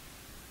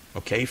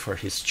 okay, for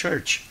his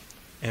church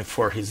and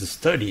for his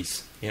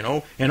studies,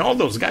 And all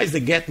those guys, they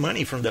get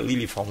money from the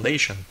Lilly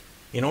Foundation,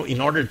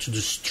 in order to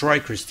destroy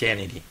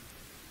Christianity.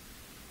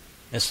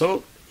 And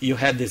so you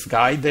had this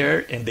guy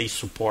there, and they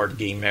support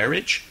gay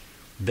marriage,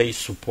 they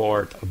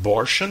support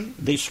abortion,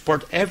 they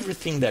support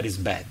everything that is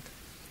bad.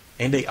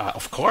 And they,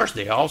 of course,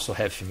 they also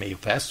have female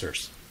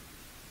pastors.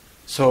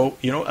 So,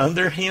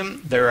 under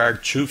him, there are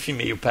 2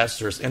 female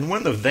pastors. And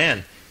one of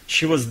them,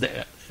 she was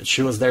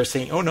there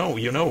saying, oh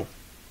no,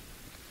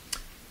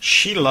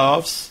 she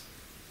loves,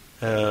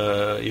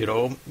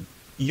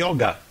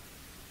 yoga.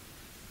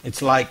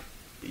 It's like,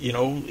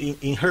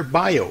 in her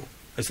bio,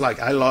 it's like,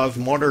 I love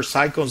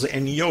motorcycles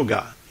and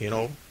yoga,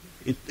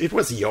 It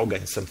was yoga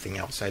and something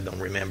else, I don't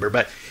remember.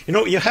 But,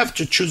 you have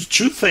to choose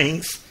 2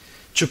 things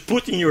to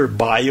put in your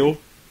bio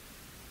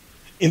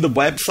in the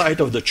website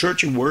of the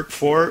church you work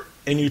for,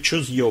 and you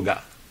choose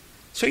yoga.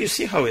 So you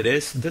see how it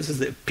is. This is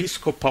the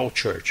Episcopal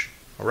Church,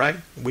 all right?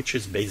 Which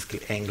is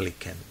basically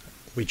Anglican,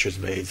 which is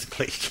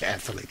basically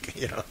Catholic,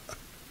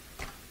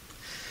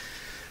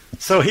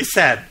 So he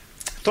said,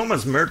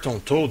 Thomas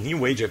Merton told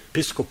New Age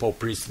Episcopal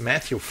priest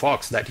Matthew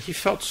Fox that he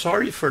felt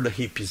sorry for the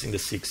hippies in the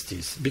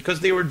 60s because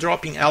they were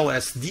dropping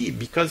LSD,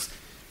 because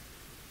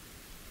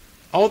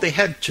all they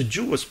had to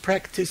do was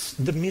practice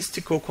the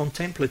mystical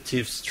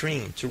contemplative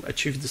stream to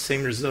achieve the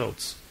same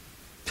results.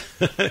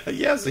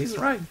 Yes, he's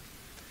right.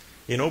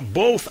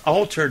 Both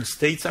altered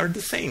states are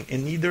the same,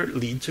 and neither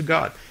lead to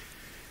God.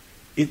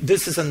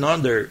 This is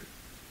another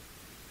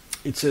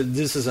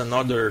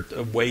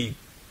way,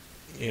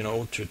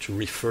 to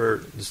refer.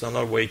 This is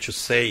another way to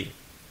say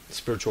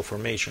spiritual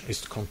formation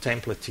is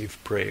contemplative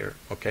prayer.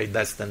 Okay,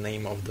 that's the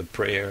name of the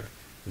prayer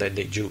that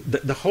they do.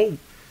 The whole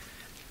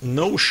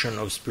notion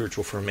of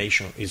spiritual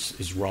formation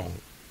is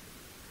wrong.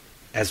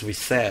 As we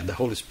said, the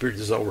Holy Spirit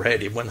is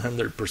already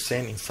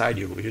 100% inside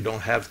you. You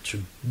don't have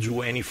to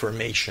do any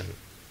formation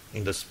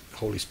in the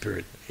Holy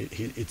Spirit.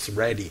 It's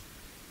ready.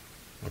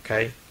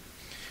 Okay?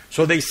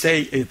 So they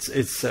say it's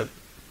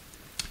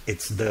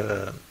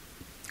the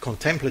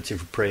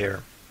contemplative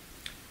prayer.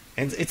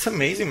 And it's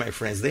amazing, my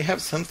friends. They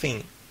have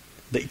something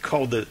they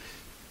call the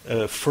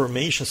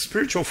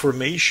spiritual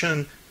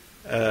formation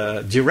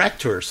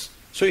directors.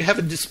 So you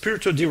have the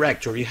spiritual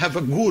director, you have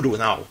a guru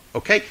now,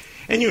 okay?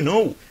 And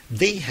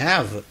they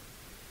have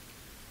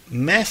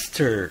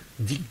master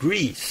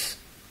degrees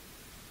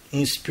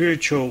in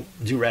spiritual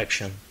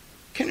direction.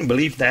 Can you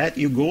believe that?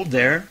 You go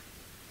there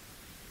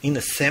in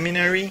a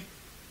seminary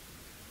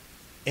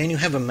and you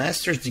have a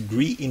master's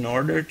degree in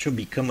order to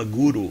become a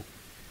guru.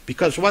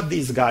 Because what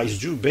these guys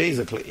do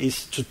basically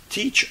is to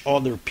teach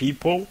other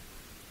people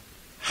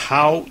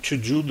how to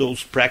do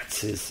those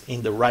practices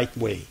in the right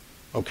way,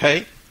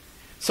 okay?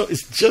 So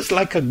it's just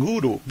like a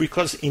guru,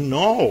 because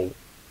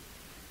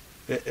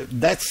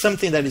that's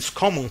something that is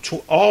common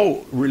to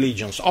all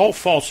religions, all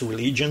false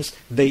religions.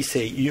 They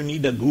say you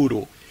need a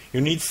guru.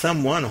 You need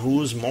someone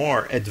who's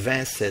more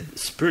advanced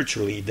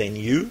spiritually than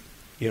you.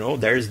 You know,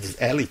 there's this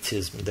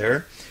elitism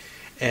there.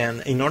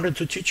 And in order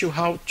to teach you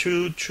how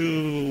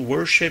to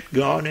worship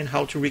God and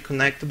how to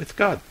reconnect with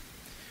God.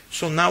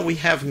 So now we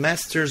have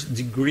master's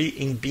degree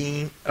in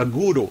being a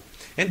guru.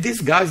 And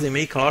these guys, they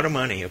make a lot of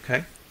money,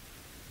 okay?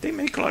 They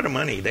make a lot of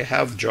money. They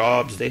have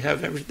jobs. They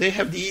have they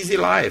have the easy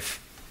life.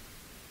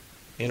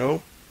 You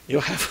know, you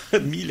have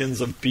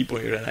millions of people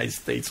in the United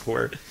States who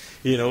are,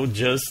 you know,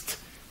 just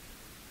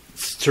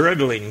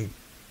struggling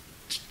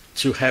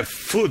to have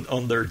food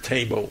on their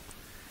table.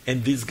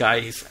 And these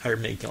guys are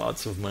making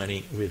lots of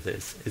money with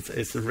this.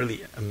 It's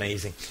really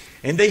amazing.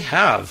 And they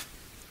have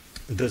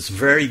this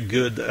very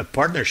good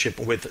partnership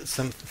with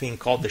something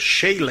called the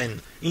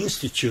Shaolin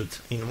Institute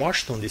in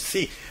Washington,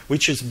 D.C.,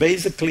 which is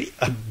basically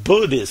a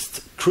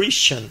Buddhist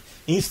Christian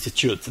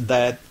institute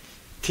that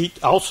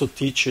also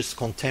teaches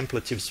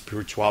contemplative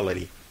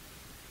spirituality.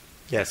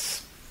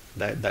 Yes,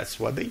 that's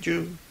what they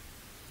do.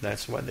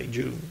 That's what they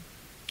do.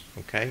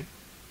 Okay?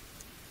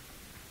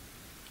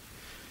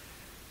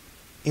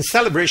 In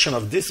Celebration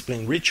of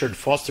Discipline, Richard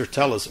Foster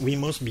tells us we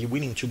must be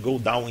willing to go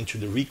down into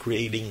the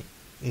recreating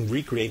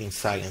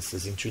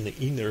silences, into the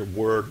inner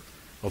world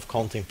of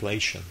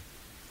contemplation.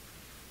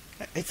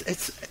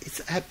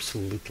 It's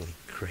absolutely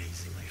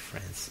crazy, my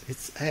friends.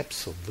 It's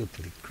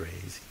absolutely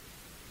crazy.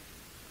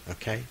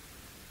 Okay?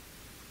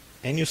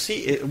 And you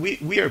see,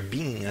 we are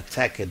being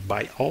attacked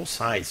by all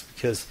sides,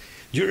 because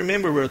do you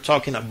remember we were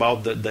talking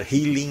about the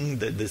healing,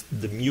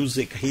 the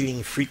music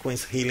healing,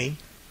 frequency healing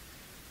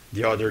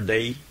the other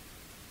day?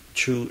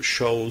 2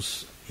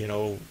 shows, you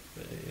know,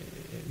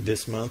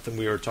 this month, and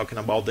we were talking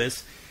about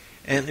this.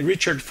 And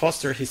Richard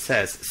Foster, he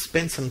says,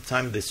 spend some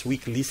time this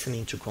week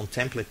listening to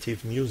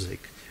contemplative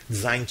music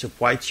designed to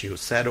quiet you,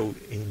 settle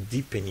and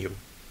deepen you.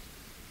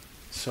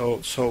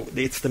 So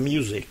it's the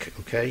music,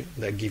 okay,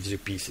 that gives you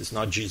peace. It's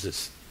not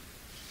Jesus.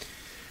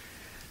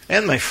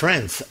 And my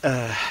friends,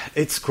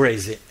 it's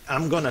crazy.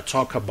 I'm going to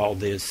talk about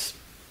this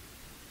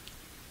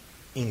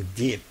in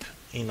deep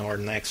in our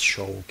next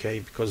show, okay?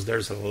 Because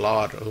there's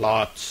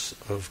lots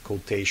of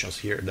quotations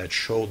here that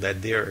show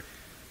that they're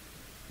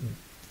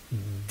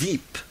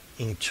deep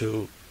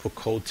into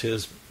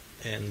occultism,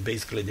 and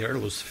basically they're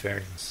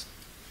Luciferians.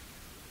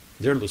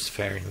 They're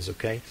Luciferians,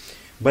 okay?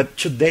 But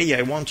today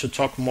I want to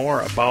talk more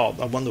about,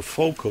 I want to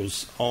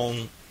focus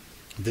on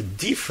the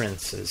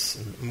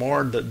differences,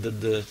 more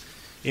the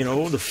you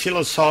know, the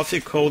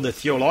philosophical, the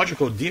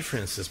theological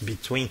differences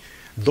between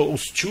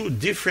those 2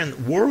 different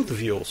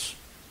worldviews.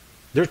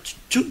 They're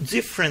 2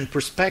 different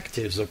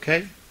perspectives,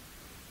 okay?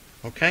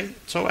 Okay?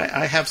 So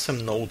I have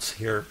some notes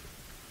here.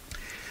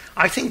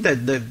 I think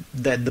that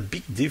the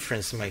big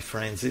difference, my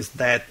friends, is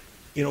that,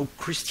 you know,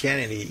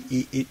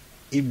 Christianity,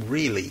 it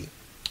really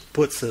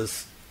puts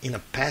us in a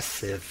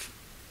passive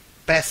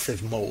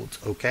mode,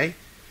 okay?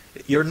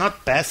 You're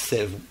not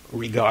passive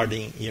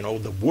regarding, you know,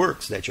 the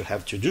works that you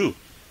have to do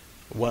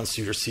once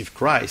you receive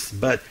Christ,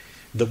 but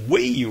the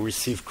way you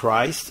receive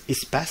Christ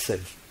is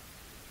passive.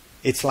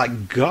 It's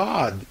like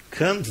God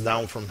comes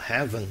down from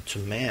heaven to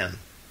man.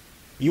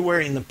 You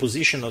are in a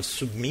position of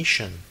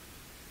submission.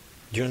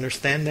 Do you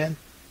understand that?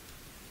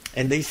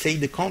 And they say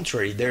the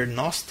contrary. They're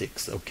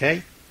Gnostics,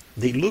 okay?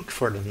 They look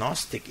for the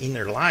Gnostic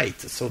inner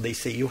light. So they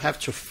say you have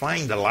to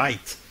find the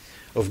light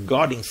of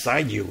God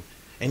inside you.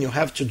 And you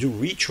have to do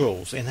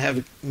rituals and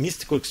have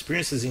mystical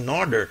experiences in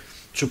order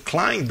to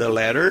climb the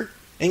ladder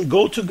and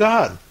go to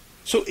God.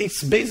 So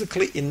it's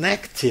basically an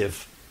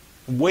active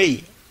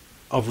way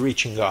of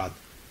reaching God.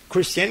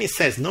 Christianity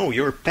says, no,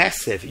 you're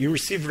passive. You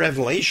receive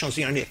revelations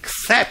and you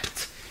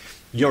accept.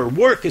 Your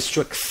work is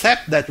to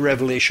accept that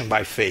revelation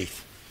by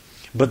faith.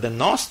 But the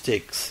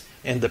Gnostics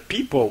and the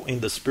people in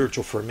the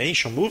spiritual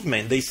formation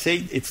movement, they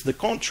say it's the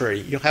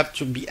contrary. You have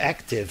to be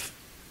active.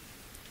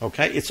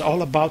 Okay? It's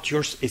all about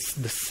it's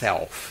the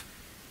self.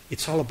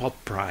 It's all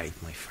about pride,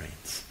 my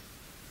friends.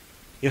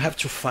 You have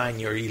to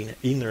find your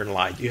inner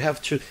light. You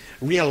have to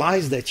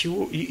realize that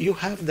you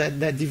have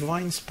that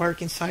divine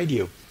spark inside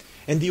you.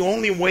 And the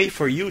only way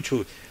for you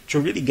to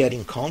really get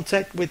in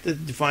contact with the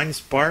divine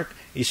spark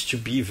is to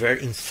be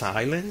very in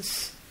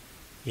silence.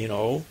 You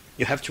know,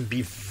 you have to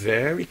be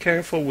very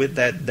careful with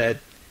that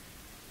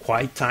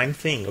quiet time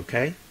thing,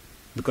 okay?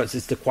 Because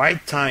it's the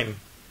quiet time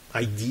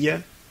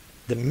idea,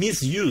 the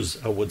misuse,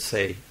 I would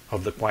say,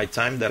 of the quiet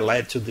time that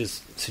led to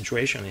this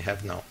situation you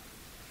have now.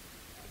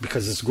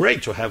 Because it's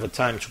great to have a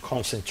time to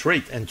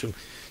concentrate and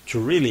to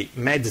really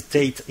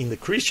meditate in the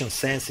Christian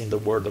sense in the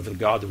Word of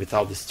God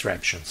without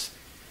distractions.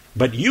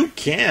 But you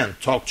can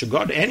talk to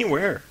God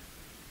anywhere.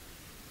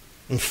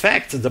 In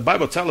fact, the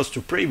Bible tells us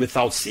to pray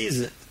without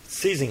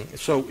ceasing.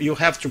 So you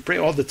have to pray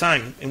all the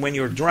time. And when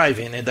you're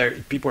driving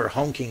and people are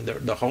honking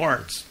the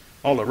horns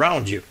all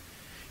around you,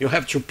 you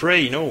have to pray,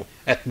 you know,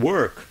 at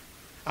work.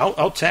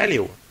 I'll tell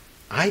you,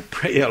 I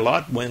pray a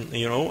lot when,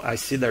 you know, I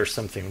see there's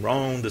something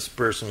wrong. This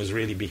person is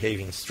really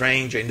behaving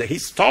strange. And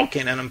he's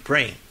talking and I'm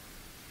praying.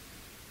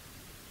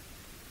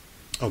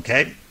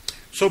 Okay?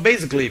 So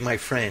basically, my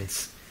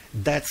friends,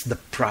 that's the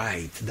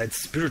pride, that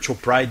spiritual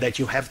pride that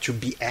you have to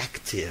be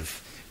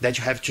active that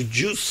you have to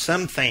do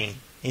something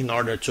in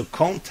order to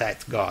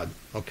contact God,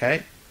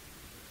 okay?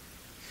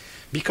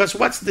 Because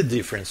what's the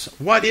difference?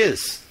 What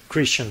is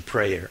Christian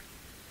prayer?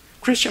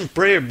 Christian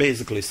prayer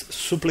basically is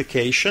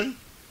supplication,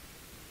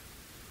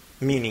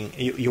 meaning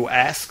you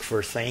ask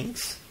for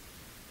things.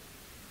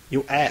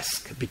 You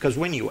ask, because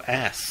when you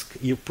ask,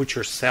 you put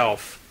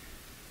yourself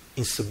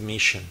in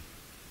submission,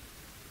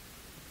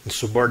 in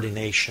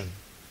subordination,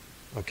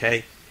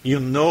 okay? You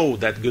know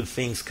that good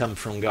things come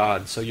from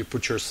God, so you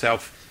put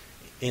yourself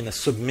in a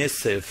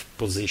submissive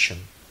position.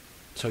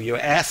 So you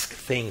ask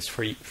things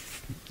for,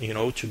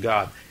 to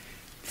God.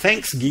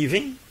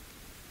 Thanksgiving,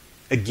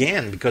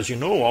 again, because you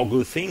know all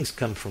good things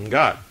come from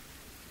God.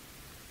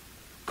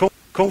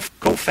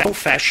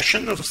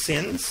 Confession of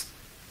sins,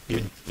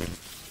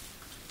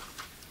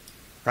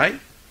 right?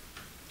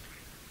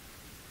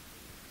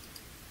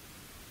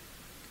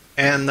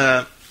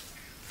 And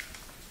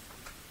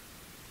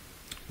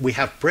we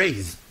have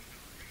praise.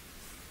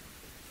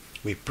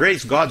 We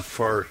praise God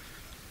for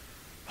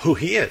who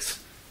He is.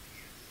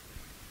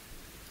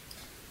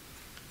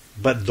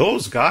 But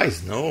those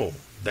guys, no,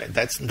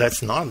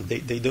 that's not.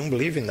 They don't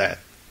believe in that.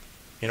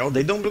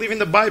 They don't believe in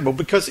the Bible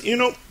because,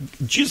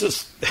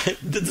 Jesus,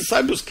 the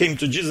disciples came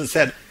to Jesus and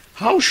said,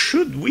 how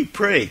should we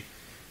pray?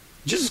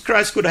 Jesus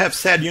Christ could have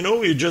said,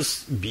 you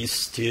just be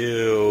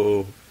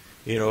still,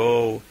 be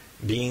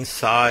in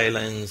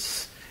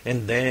silence,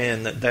 and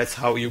then that's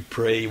how you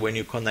pray when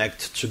you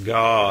connect to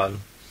God.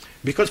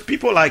 Because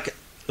people like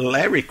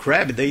Larry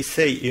Crabb, they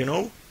say,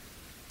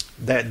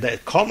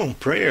 that common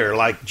prayer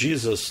like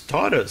Jesus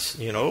taught us,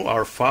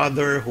 our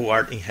Father who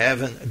art in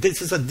heaven,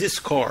 this is a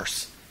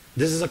discourse.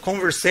 This is a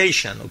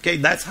conversation, okay?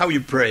 That's how you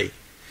pray.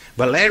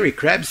 But Larry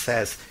Crabb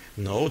says,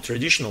 no,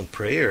 traditional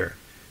prayer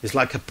is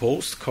like a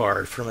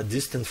postcard from a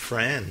distant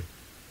friend.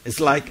 It's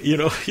like,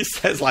 he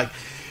says like,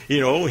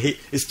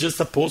 it's just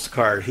a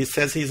postcard. He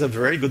says he's a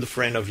very good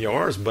friend of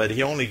yours, but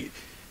he only,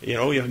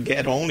 you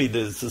get only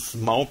this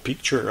small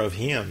picture of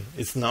him.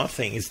 It's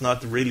nothing. It's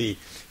not really,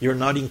 you're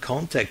not in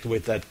contact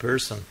with that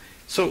person.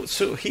 So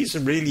he's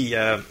really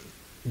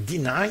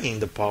denying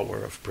the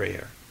power of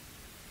prayer.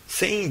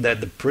 Saying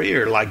that the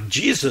prayer, like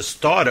Jesus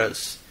taught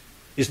us,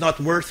 is not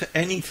worth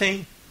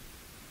anything.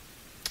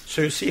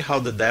 So you see how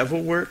the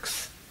devil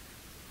works?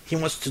 He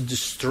wants to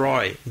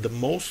destroy the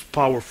most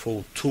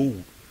powerful tool,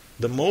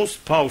 the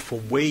most powerful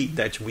way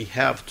that we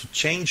have to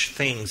change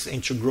things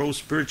and to grow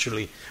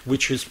spiritually,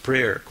 which is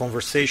prayer,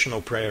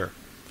 conversational prayer.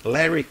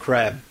 Larry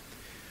Crabb,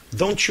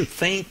 don't you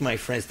think, my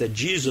friends, that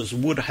Jesus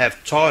would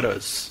have taught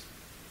us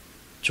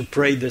to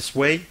pray this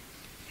way?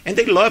 And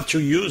they love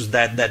to use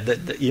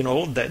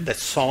that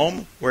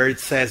psalm where it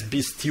says,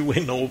 "Be still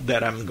and know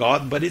that I'm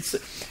God." But it's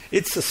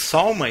a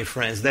psalm, my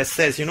friends, that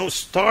says,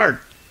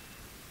 start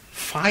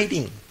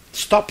fighting,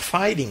 stop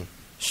fighting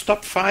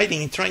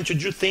and trying to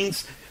do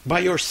things by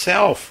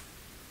yourself.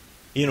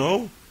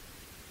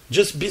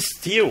 Just be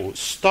still,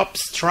 stop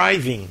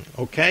striving,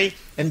 okay?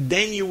 And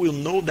then you will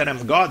know that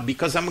I'm God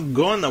because I'm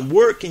gonna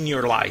work in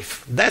your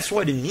life. That's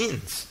what it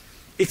means.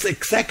 It's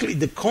exactly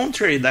the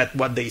contrary that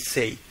what they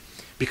say.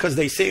 Because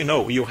they say,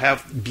 no, you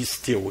have to be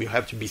still, you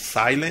have to be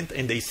silent,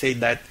 and they say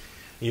that,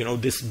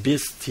 this be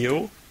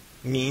still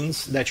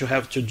means that you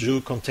have to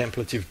do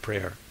contemplative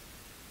prayer.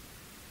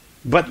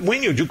 But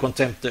when you do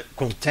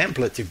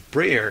contemplative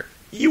prayer,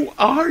 you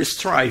are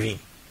striving.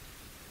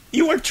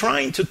 You are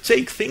trying to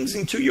take things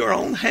into your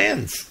own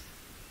hands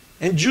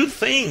and do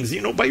things,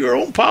 by your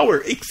own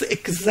power. It's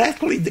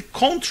exactly the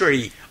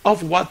contrary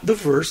of what the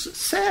verse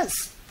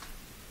says.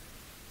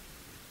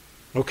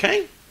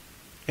 Okay?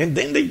 And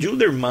then they do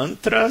their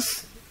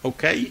mantras,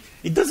 okay?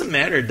 It doesn't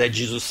matter that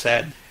Jesus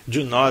said,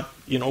 do not,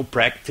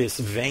 practice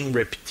vain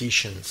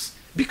repetitions.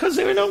 Because,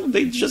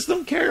 they just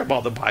don't care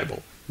about the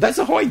Bible. That's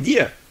the whole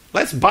idea.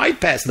 Let's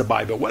bypass the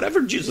Bible.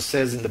 Whatever Jesus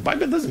says in the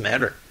Bible doesn't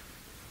matter.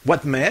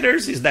 What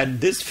matters is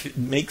that this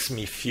makes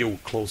me feel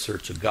closer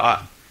to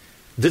God.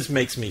 This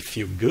makes me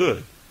feel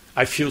good.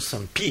 I feel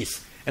some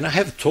peace. And I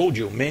have told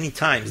you many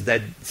times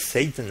that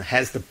Satan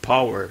has the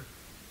power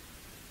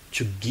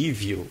to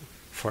give you,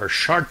 for a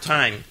short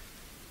time,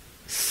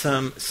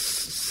 some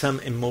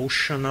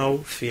emotional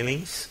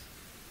feelings.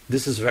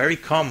 This is very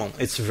common.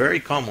 It's very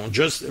common.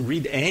 Just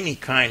read any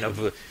kind of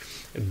a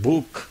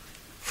book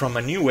from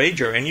a New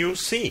Ager and you'll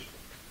see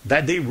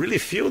that they really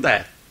feel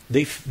that.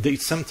 They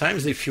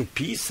sometimes they feel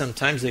peace,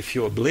 sometimes they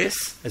feel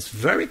bliss. It's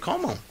very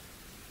common.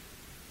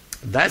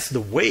 That's the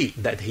way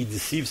that he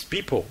deceives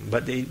people,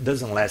 but it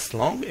doesn't last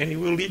long and it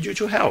will lead you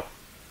to hell.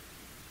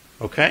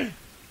 Okay?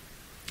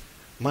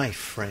 My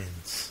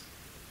friends,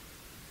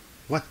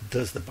 what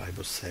does the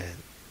Bible say?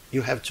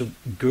 You have to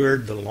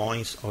gird the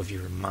loins of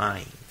your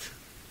mind.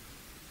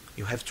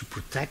 You have to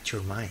protect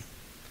your mind.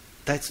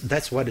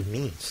 That's what it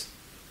means.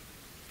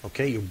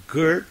 Okay? You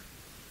gird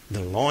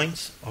the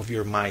loins of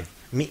your mind.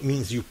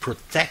 Means you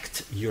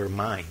protect your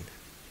mind.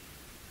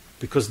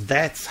 Because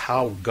that's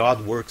how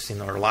God works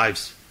in our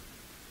lives.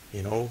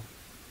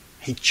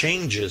 He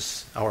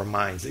changes our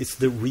minds. It's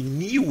the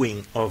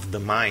renewing of the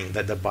mind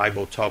that the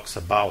Bible talks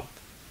about.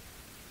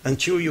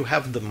 until you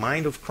have the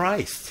mind of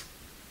Christ.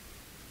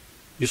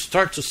 You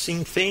start to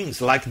see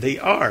things like they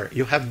are.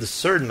 You have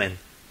discernment.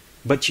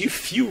 But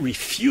if you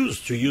refuse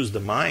to use the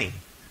mind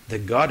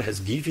that God has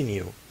given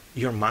you,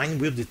 your mind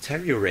will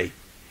deteriorate.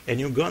 And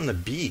you're going to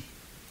be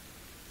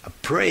a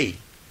prey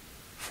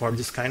for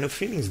this kind of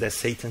feelings that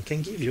Satan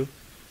can give you.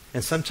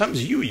 And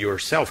sometimes you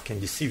yourself can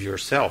deceive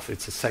yourself.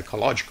 It's a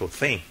psychological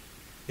thing.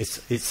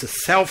 It's a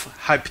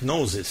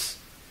self-hypnosis.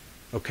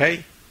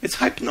 Okay? It's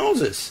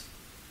hypnosis.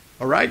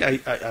 All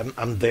right?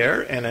 I'm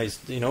there, and I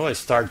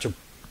start to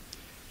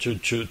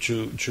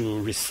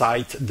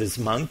recite this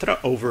mantra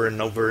over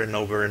and over and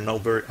over and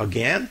over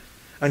again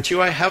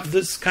until I have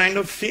this kind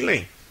of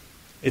feeling.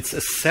 It's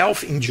a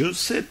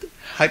self-induced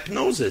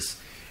hypnosis.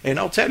 And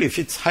I'll tell you, if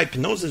it's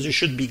hypnosis, you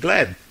should be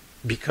glad,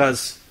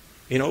 because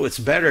it's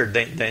better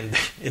than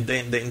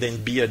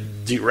be a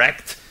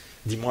direct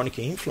demonic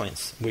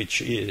influence,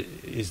 which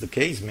is the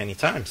case many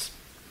times.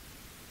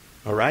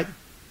 All right?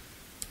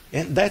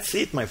 And that's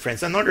it, my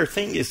friends. Another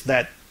thing is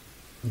that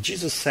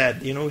Jesus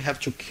said, you have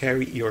to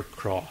carry your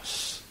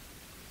cross.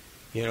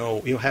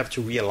 You have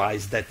to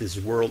realize that this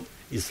world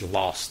is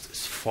lost,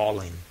 is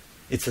falling.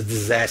 It's a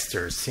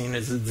disaster. Sin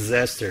is a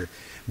disaster.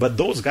 But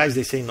those guys,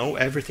 they say, no,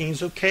 everything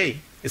is okay.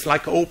 It's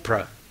like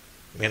Oprah.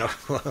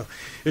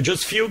 You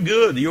just feel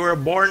good. You are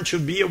born to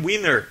be a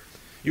winner.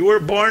 You were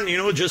born,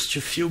 just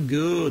to feel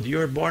good. You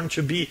are born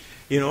to be,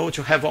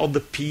 to have all the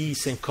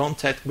peace and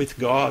contact with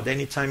God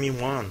anytime you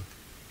want.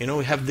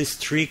 We have this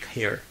trick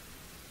here.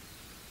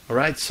 All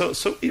right? So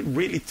it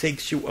really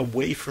takes you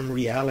away from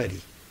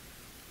reality.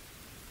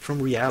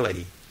 From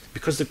reality.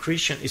 Because the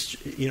Christian is,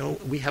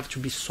 we have to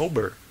be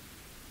sober.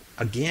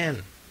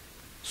 Again,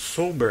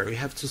 sober. We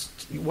have to,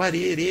 what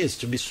it is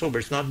to be sober.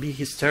 It's not be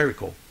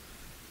hysterical.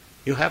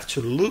 You have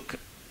to look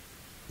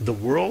the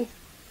world,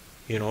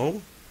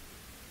 and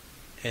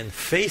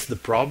face the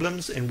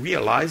problems and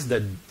realize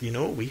that,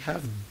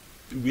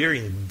 we're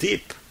in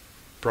deep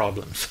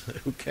problems,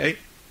 okay?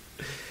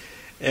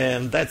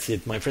 And that's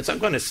it, my friends. I'm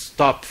going to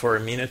stop for a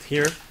minute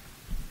here,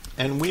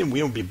 and we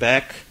will be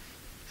back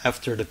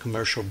after the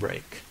commercial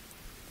break.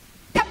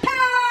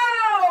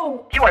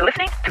 You are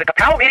listening to the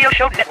Kapow Radio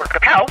Show Network.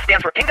 Kapow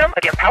stands for Kingdom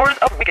Against Powers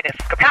of Wickedness.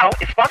 Kapow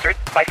is sponsored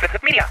by Fifth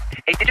Hook Media,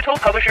 a digital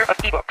publisher of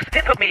ebooks.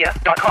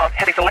 FifthHookMedia.com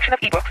has a selection of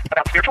ebooks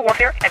about spiritual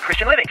warfare and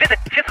Christian living. Visit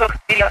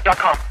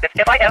FifthHookMedia.com. That's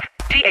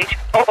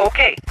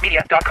FIFTHOOK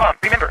Media.com.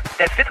 Remember,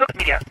 that's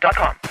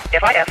FifthHookMedia.com.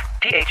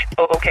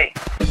 FIFTHOOK.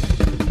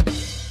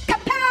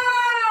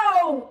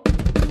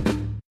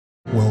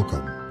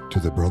 Welcome to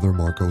the Brother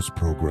Marcos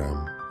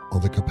program on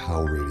the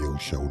Kapow Radio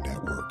Show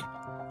Network.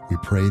 We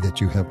pray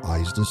that you have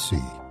eyes to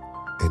see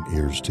and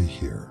ears to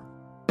hear.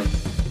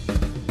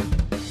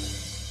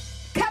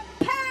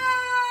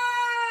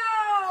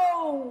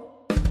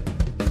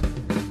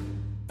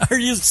 Are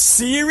you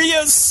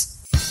serious?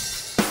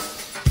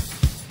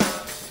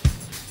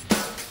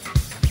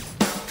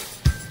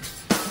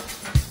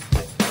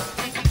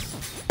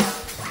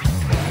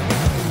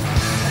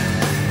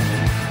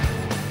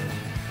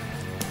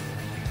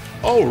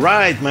 All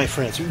right, my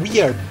friends,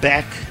 we are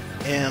back,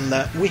 and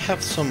we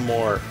have some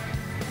more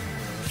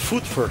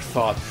food for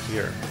thought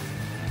here.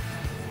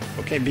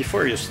 Okay,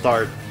 before you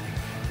start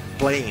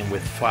playing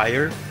with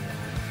fire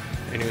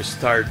and you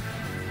start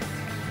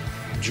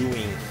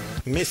doing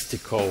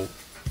mystical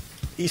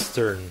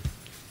Eastern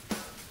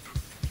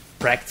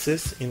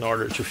practices in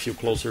order to feel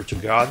closer to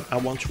God, I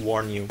want to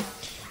warn you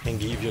and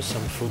give you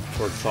some food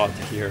for thought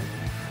here.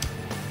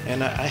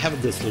 And I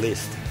have this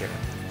list here.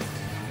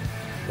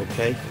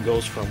 Okay, it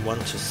goes from 1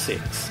 to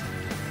 6.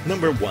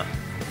 Number 1,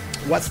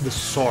 what's the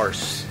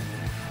source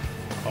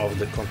of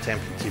the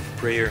contemplative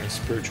prayer and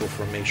spiritual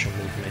formation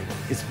movement?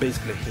 It's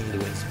basically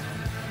Hinduism,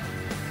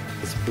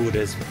 it's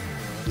Buddhism,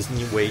 it's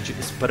New Age,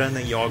 it's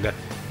Prana Yoga.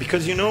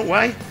 Because you know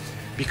why?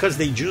 Because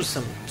they do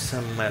some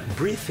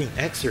breathing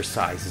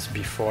exercises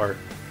before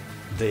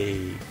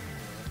they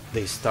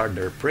start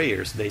their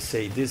prayers. They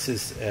say this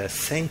is a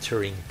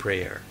centering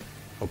prayer.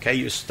 Okay,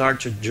 you start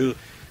to do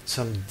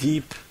some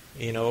deep,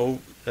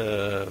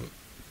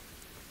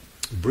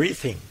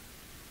 breathing.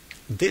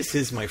 This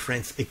is, my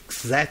friends,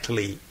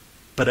 exactly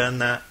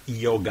Prana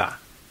Yoga.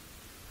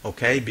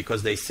 Okay,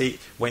 because they say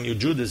when you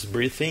do this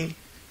breathing,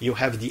 you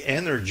have the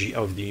energy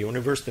of the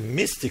universe, the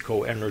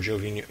mystical energy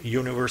of the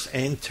universe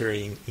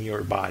entering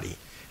your body.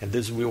 And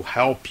this will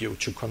help you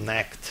to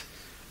connect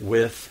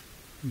with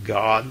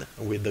God,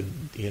 with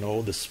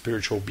the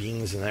spiritual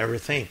beings and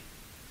everything.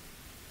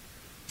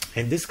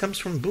 And this comes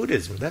from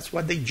Buddhism. That's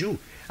what they do.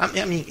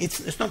 I mean,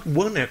 it's not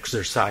one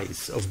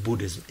exercise of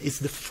Buddhism. It's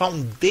the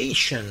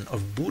foundation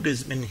of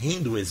Buddhism and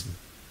Hinduism.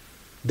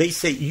 They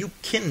say you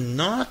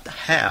cannot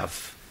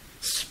have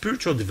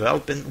spiritual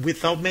development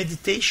without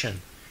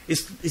meditation.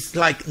 It's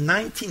like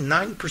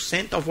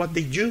 99% of what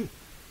they do.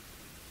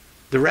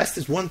 The rest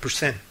is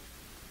 1%.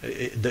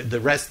 The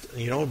rest,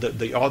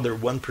 the other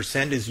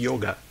 1% is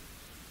yoga.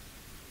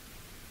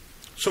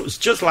 So it's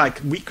just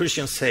like we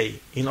Christians say,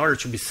 in order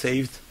to be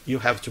saved, you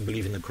have to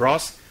believe in the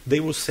cross. They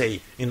will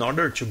say, in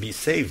order to be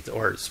saved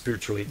or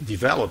spiritually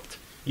developed,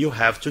 you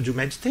have to do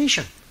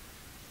meditation.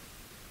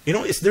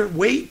 It's their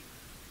way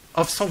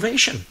of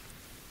salvation.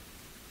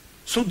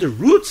 So the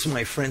roots,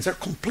 my friends, are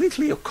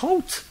completely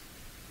occultic,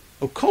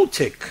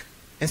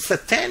 and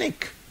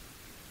satanic.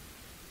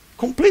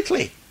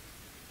 Completely.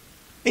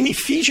 And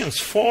Ephesians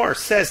 4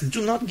 says,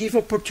 do not give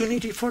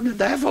opportunity for the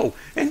devil.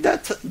 And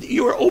that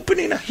you are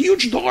opening a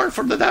huge door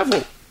for the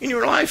devil in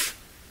your life.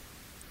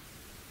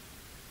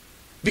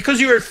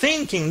 Because you are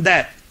thinking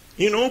that,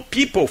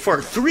 people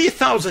for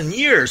 3,000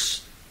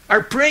 years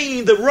are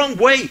praying the wrong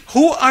way.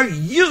 Who are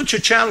you to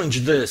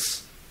challenge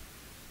this?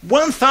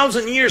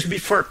 1,000 years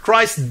before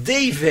Christ,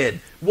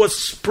 David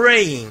was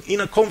praying in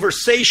a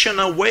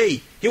conversational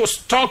way. He was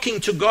talking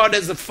to God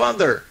as a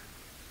father.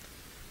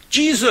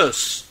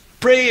 Jesus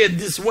prayed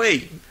this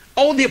way.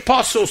 All the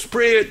apostles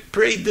prayed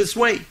this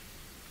way.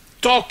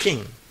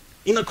 Talking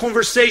in a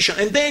conversation.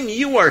 And then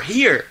you are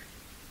here.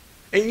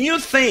 And you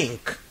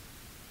think,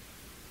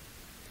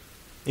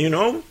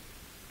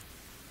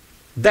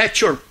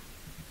 that your,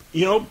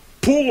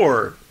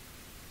 poor,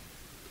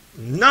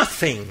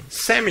 nothing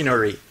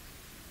seminary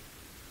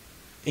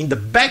in the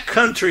back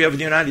country of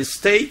the United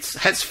States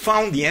has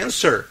found the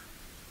answer.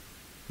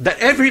 That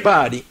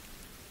everybody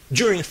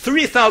during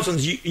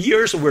 3,000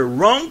 years were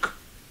wrong,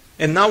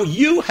 and now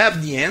you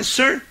have the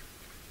answer.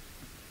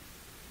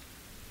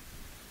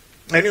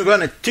 And you're going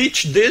to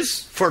teach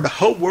this for the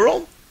whole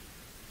world?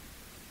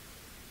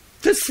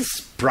 This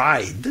is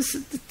pride. This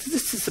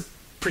is a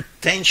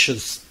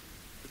pretentious,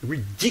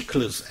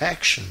 ridiculous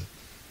action.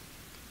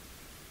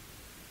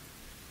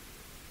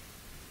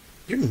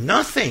 You're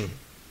nothing.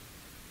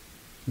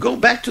 Go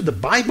back to the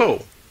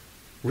Bible.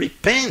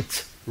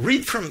 Repent.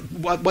 Read from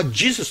what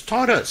Jesus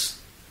taught us.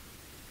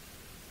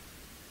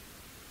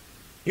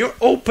 You're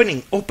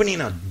opening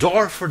a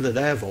door for the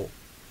devil.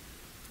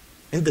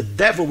 And the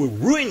devil will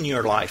ruin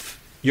your life.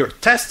 Your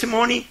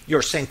testimony,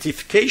 your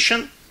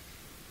sanctification,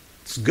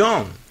 it's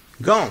gone.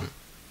 Gone.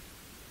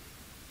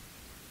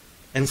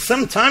 And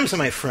sometimes,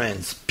 my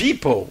friends,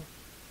 people,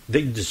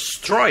 they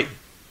destroy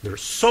their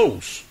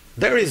souls.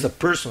 There is a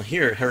person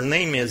here, her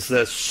name is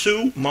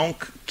Sue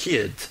Monk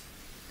Kidd.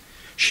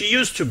 She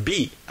used to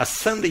be a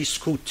Sunday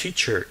school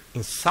teacher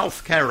in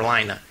South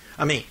Carolina.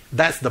 I mean,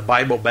 that's the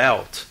Bible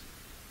Belt.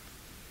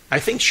 I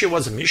think she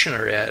was a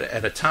missionary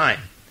at a time.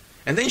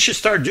 And then she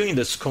started doing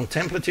this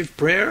contemplative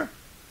prayer.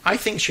 I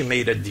think she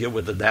made a deal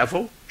with the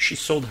devil. She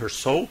sold her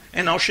soul.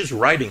 And now she's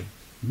writing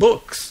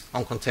books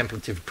on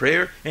contemplative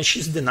prayer. And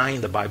she's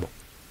denying the Bible.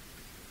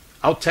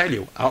 I'll tell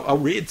you, I'll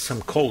read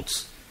some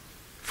quotes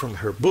from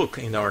her book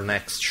in our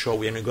next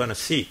show. And you're going to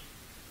see.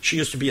 She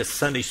used to be a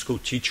Sunday school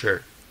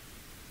teacher.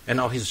 And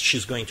now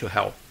she's going to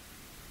hell.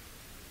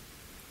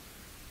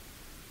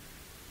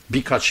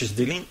 Because she's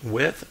dealing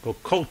with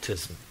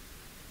occultism.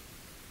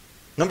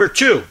 Number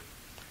 2,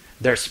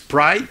 there's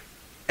pride,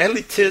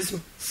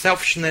 elitism,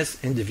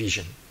 selfishness, and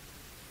division.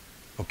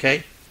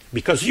 Okay?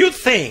 Because you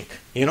think,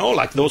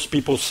 like those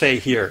people say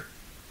here,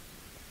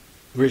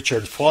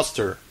 Richard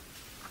Foster.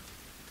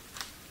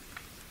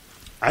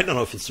 I don't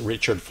know if it's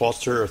Richard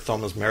Foster or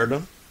Thomas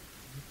Merton.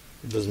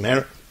 It doesn't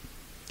matter.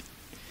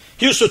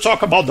 He used to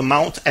talk about the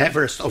Mount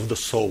Everest of the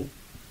soul.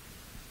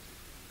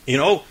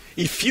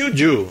 If you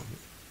do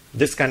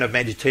this kind of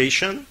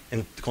meditation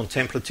and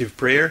contemplative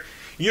prayer,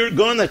 you're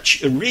going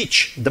to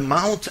reach the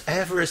Mount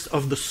Everest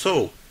of the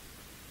soul.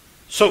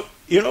 So,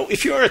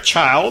 if you're a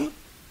child,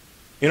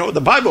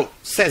 the Bible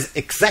says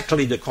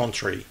exactly the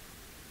contrary.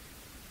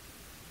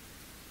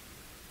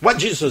 What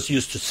Jesus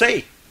used to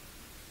say,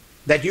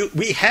 that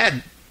we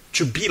had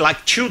to be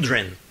like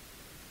children.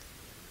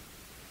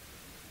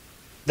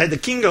 That the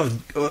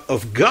kingdom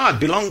of God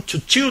belonged to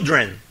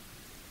children.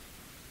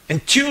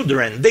 And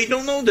children, they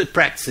don't know the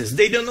practices.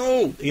 They don't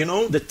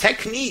know, the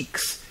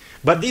techniques.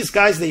 But these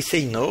guys, they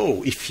say,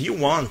 no, if you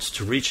want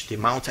to reach the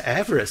Mount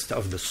Everest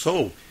of the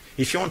soul,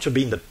 if you want to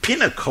be in the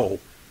pinnacle,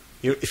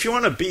 if you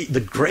want to be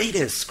the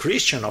greatest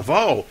Christian of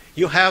all,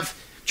 you have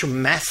to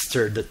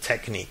master the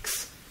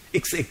techniques.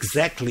 It's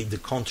exactly the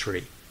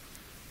contrary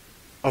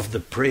of the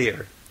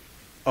prayer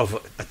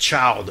of a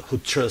child who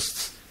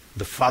trusts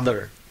the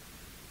Father.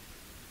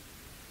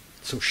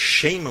 So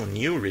shame on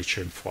you,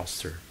 Richard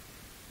Foster.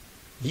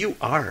 You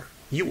are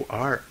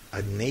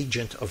an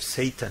agent of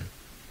Satan.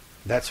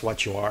 That's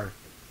what you are.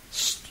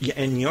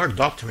 And your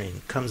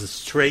doctrine comes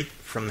straight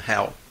from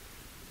hell.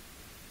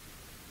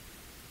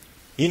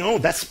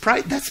 That's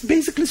pride. That's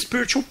basically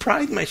spiritual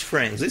pride, my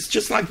friends. It's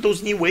just like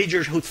those New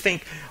Agers who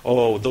think,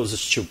 oh, those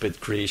are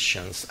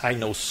Christians. I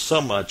know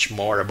so much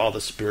more about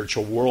the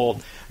spiritual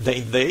world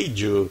than they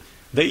do.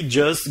 They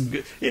just,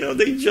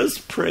 they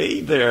just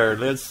pray there.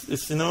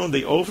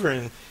 They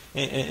over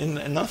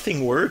and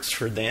nothing works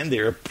for them.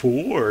 They're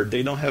poor.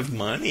 They don't have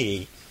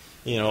money.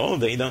 They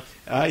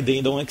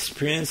don't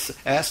experience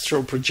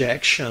astral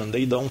projection.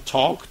 They don't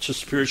talk to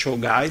spiritual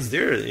guides.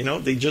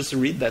 They just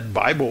read that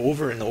Bible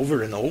over and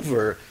over and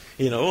over.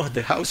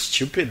 How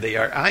stupid they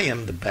are. I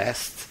am the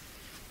best.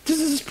 This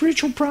is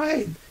spiritual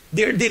pride.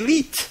 They're the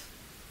elite.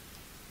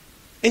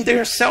 And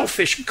they're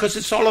selfish because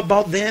it's all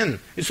about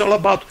them. It's all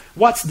about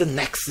what's the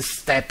next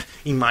step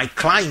in my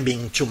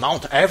climbing to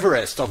Mount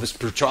Everest of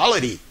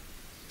spirituality.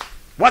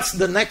 What's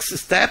the next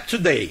step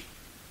today?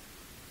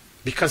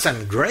 Because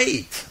I'm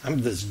great.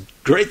 I'm this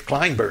great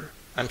climber.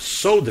 I'm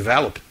so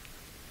developed.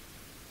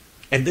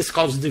 And this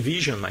causes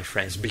division, my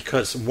friends,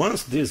 because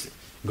once this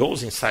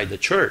goes inside the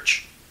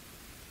church,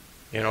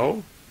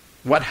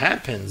 what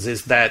happens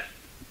is that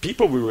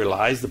people will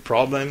realize the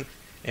problem,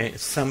 and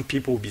some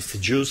people will be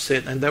seduced,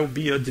 and there will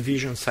be a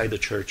division inside the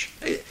church.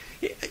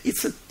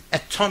 It's an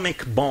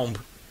atomic bomb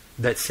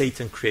that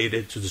Satan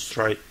created to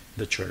destroy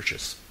the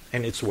churches.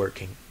 And it's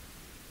working.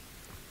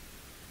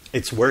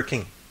 It's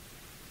working.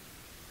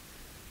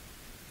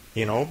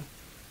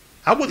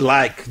 I would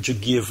like to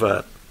give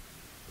a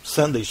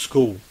Sunday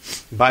school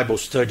Bible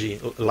study,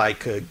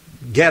 like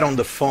get on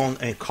the phone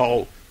and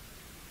call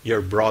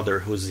your brother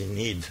who's in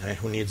need and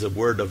who needs a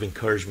word of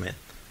encouragement.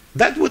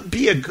 That would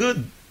be a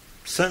good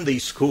Sunday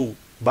school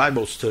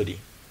Bible study.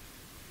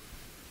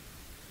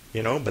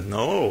 But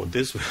no,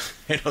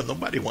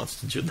 nobody wants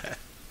to do that.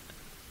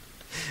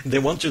 They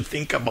want to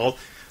think about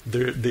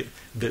their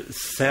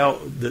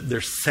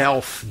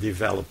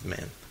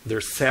self-development,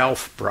 their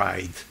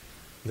self-pride,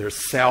 their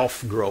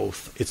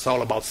self-growth. It's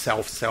all about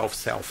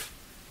self.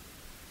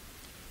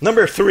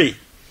 Number 3,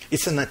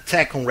 it's an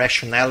attack on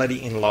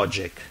rationality and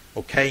logic,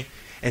 okay?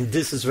 And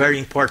this is very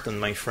important,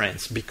 my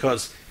friends,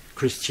 because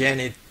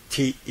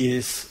Christianity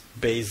is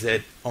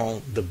based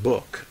on the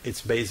book.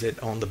 It's based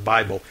on the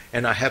Bible.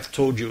 And I have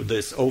told you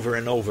this over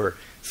and over.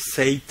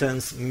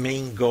 Satan's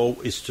main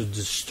goal is to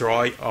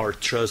destroy our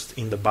trust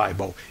in the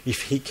Bible.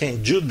 If he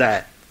can do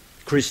that,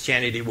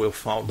 Christianity will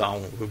fall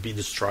down, will be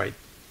destroyed.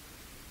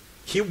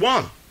 He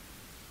won.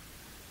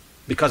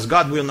 Because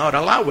God will not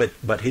allow it,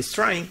 but he's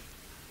trying.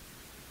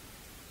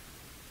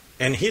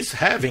 And he's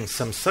having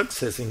some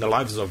success in the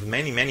lives of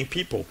many, many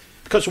people.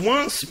 Because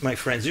once, my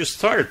friends, you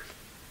start,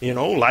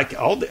 like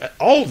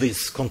all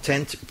these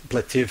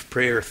contemplative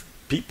prayer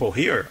people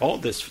here, all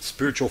these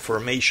spiritual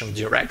formation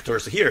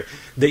directors here,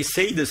 they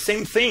say the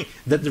same thing,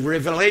 that the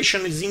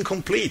revelation is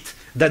incomplete,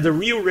 that the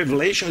real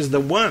revelation is the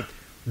one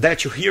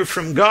that you hear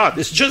from God.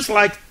 It's just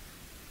like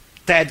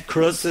Ted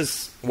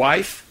Cruz's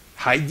wife,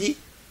 Heidi,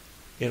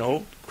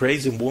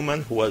 crazy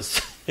woman who was,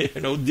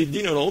 did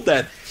you know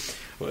that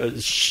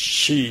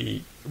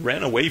she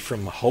ran away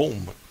from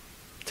home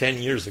 10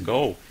 years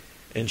ago,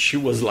 and she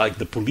was like,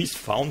 the police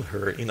found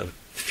her in a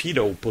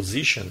fetal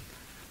position,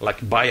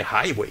 like by a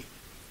highway,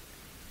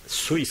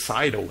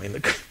 suicidal,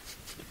 and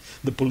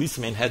the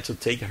policeman had to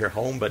take her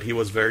home, but he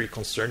was very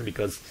concerned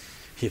because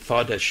he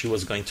thought that she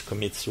was going to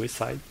commit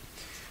suicide.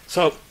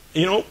 So,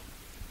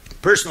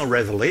 personal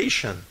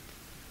revelation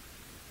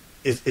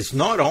is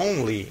not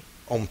only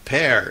on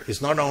par,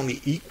 it's not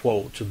only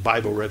equal to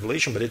Bible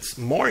revelation, but it's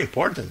more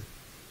important.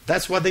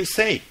 That's what they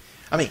say.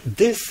 I mean,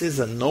 this is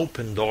an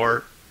open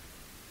door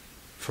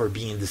for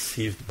being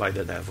deceived by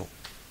the devil.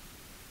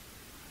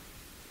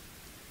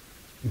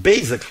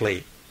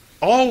 Basically,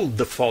 all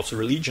the false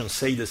religions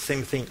say the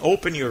same thing.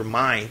 Open your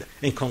mind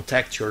and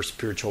contact your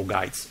spiritual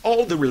guides.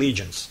 All the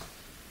religions.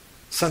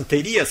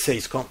 Santeria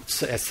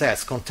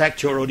says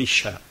contact your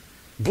Orisha.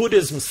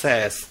 Buddhism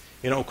says,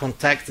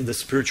 contact the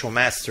spiritual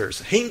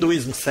masters.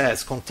 Hinduism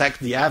says contact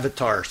the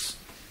avatars.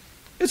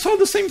 It's all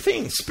the same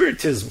thing.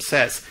 Spiritism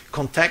says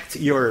contact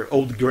your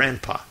old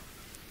grandpa,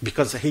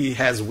 because he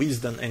has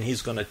wisdom and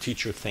he's going to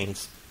teach you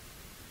things.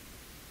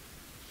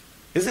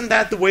 Isn't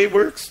that the way it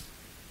works?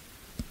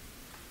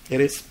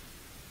 It is.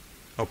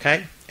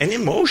 Okay? And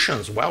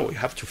emotions, well, you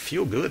have to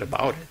feel good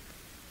about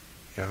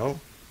it.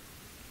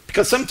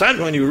 Because sometimes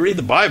when you read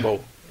the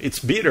Bible, it's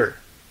bitter.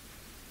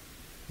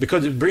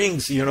 Because it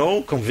brings,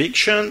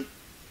 conviction.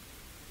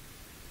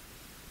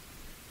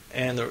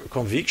 And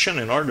conviction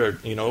in order,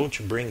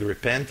 to bring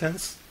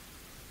repentance.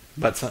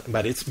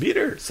 But it's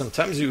bitter.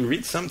 Sometimes you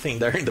read something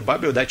there in the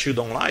Bible that you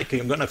don't like, and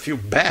you're going to feel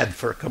bad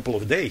for a couple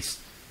of days.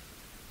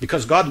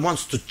 Because God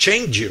wants to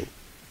change you.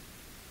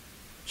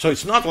 So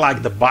it's not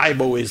like the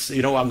Bible is,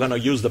 I'm going to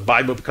use the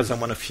Bible because I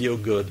want to feel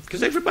good.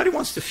 Because everybody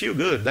wants to feel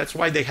good. That's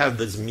why they have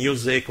this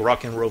music,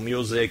 rock and roll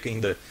music,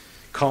 in the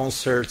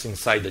concerts,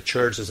 inside the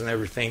churches and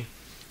everything.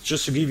 It's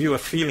just to give you a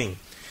feeling.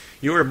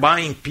 You are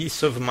buying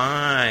peace of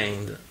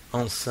mind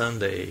on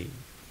Sunday,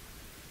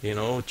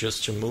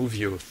 just to move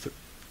you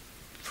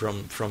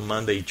from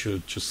Monday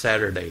to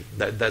Saturday.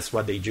 That's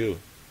what they do.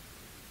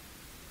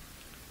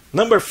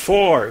 Number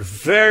 4,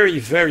 very,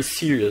 very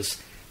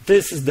serious.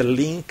 This is the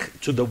link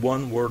to the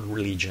one world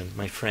religion,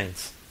 my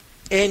friends.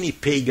 Any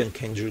pagan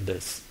can do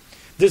this.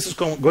 This is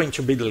going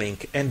to be the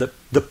link. And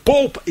the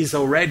Pope is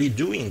already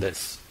doing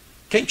this.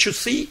 Can't you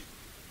see?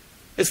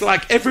 It's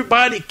like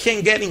everybody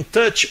can get in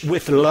touch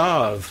with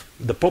love.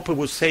 The Pope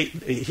will say,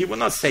 he will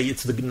not say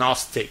it's the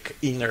Gnostic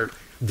inner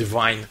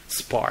divine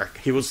spark.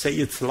 He will say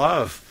it's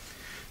love.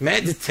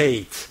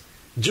 Meditate.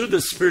 Do the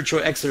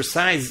spiritual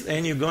exercise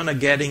and you're going to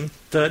get in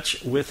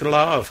touch with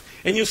love.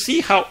 And you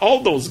see how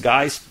all those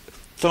guys,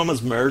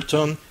 Thomas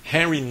Merton,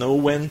 Henry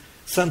Nouwen,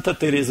 Santa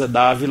Teresa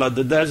d'Avila,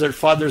 the Desert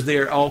Fathers, they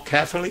are all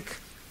Catholic.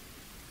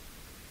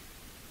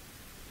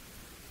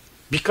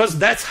 Because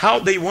that's how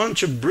they want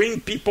to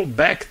bring people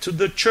back to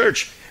the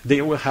church.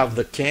 They will have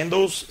the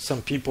candles.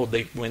 Some people,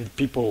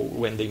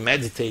 when they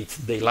meditate,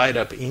 they light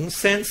up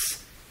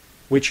incense,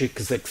 which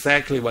is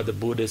exactly what the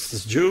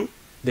Buddhists do.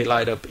 They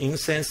light up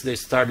incense. They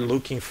start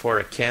looking for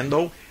a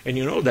candle, and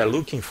you know that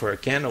looking for a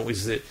candle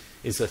is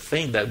a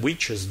thing that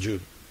witches do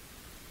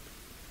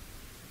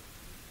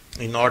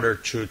in order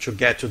to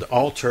get to the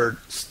altered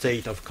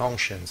state of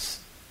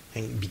conscience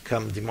and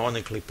become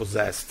demonically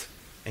possessed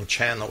and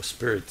channel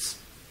spirits.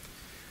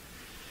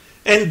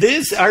 And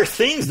these are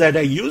things that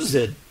are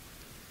used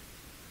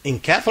in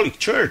Catholic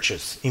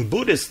churches, in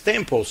Buddhist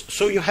temples,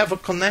 so you have a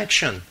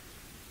connection.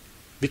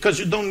 Because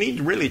you don't need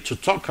really to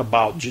talk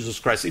about Jesus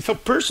Christ. If a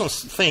person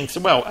thinks,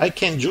 well, I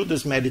can do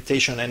this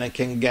meditation and I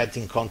can get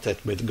in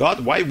contact with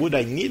God, why would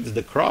I need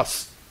the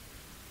cross?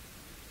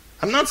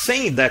 I'm not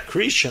saying that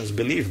Christians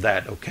believe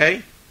that,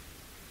 okay?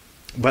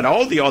 But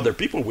all the other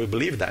people will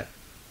believe that.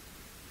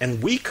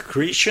 And weak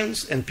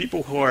Christians and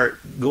people who are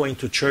going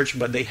to church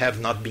but they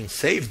have not been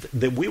saved,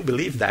 they will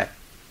believe that.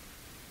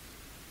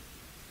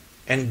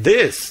 And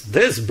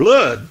this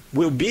blood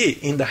will be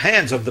in the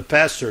hands of the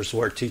pastors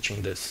who are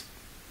teaching this.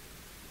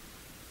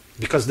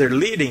 Because they're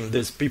leading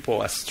these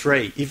people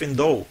astray, even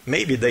though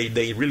maybe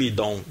they really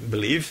don't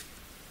believe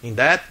in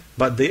that,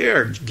 but they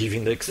are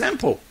giving the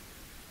example.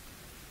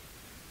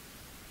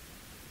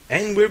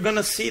 And we're going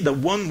to see that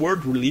one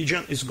world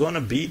religion is going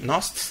to be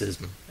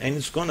Gnosticism. And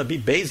it's going to be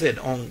based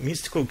on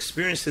mystical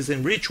experiences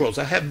and rituals.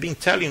 I have been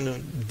telling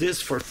you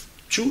this for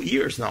 2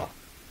 years now.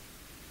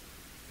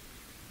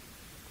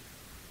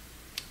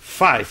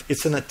 5,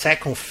 it's an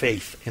attack on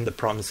faith and the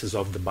promises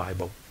of the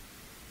Bible.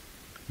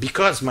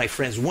 Because, my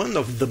friends, one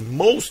of the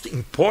most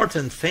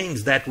important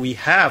things that we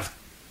have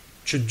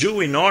to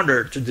do in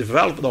order to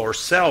develop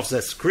ourselves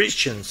as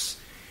Christians,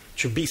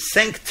 to be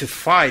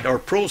sanctified, our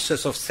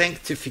process of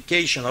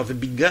sanctification, of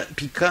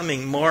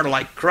becoming more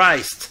like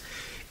Christ,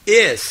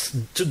 is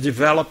to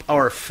develop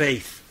our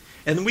faith.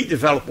 And we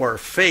develop our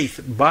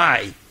faith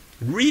by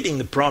reading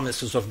the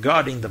promises of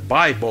God in the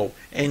Bible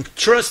and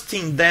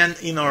trusting them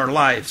in our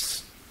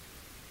lives.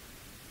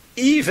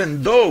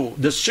 Even though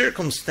the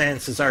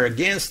circumstances are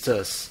against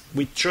us,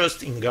 we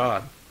trust in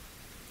God.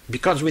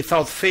 Because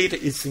without faith,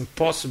 it's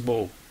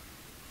impossible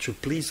to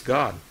please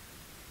God.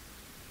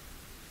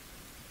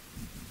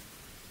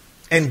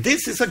 And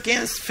this is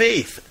against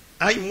faith.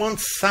 I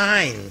want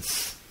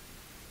signs.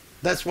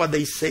 That's what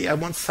they say. I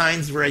want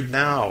signs right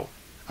now.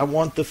 I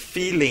want the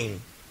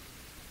feeling.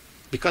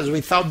 Because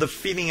without the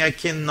feeling, I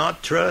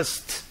cannot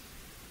trust.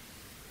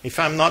 If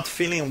I'm not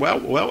feeling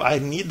well, I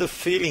need the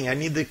feeling. I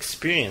need the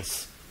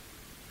experience.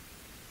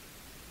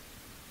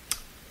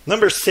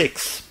 Number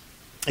 6,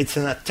 it's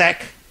an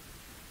attack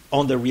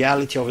on the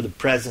reality of the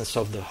presence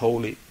of the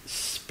Holy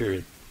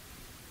Spirit.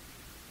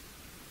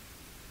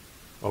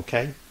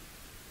 Okay?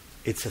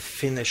 It's a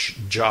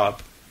finished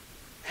job.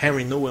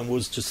 Henry Nouwen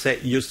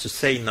used to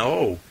say,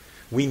 no,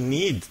 we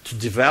need to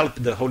develop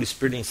the Holy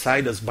Spirit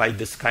inside us by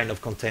this kind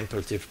of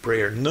contemplative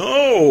prayer.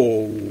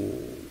 No!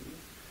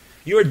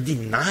 You're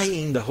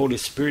denying the Holy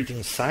Spirit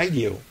inside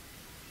you.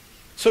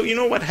 So you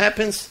know what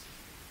happens?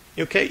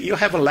 Okay, you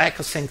have a lack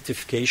of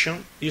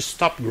sanctification. You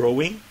stop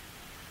growing.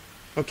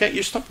 Okay,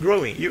 you stop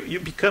growing. You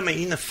become an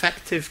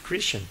ineffective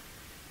Christian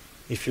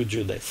if you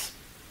do this.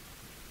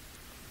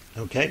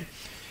 Okay?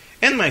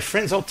 And my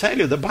friends, I'll tell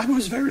you, the Bible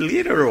is very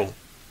literal.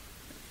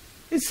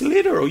 It's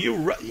literal.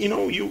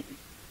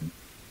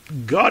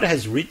 God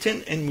has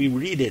written and we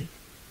read it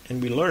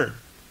and we learn.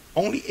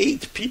 Only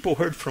 8 people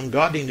heard from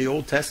God in the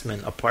Old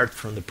Testament apart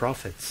from the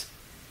prophets.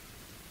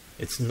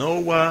 It's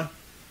Noah,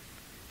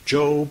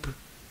 Job,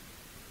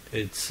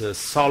 it's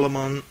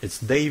Solomon, it's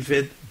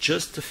David,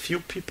 just a few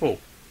people.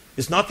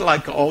 It's not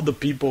like all the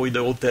people in the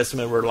Old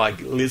Testament were like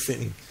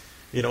listening,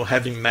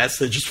 having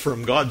messages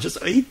from God, just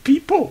 8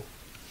 people.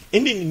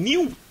 And in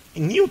the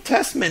New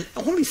Testament,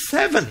 only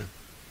 7.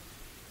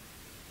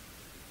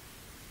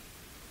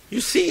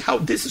 You see how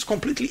this is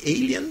completely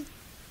alien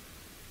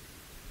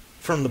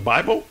from the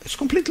Bible? It's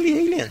completely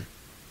alien.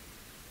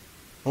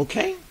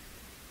 Okay?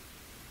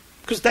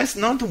 Because that's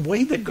not the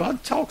way that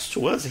God talks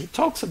to us. He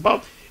talks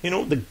about,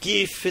 the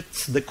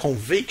gifts, the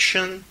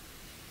conviction,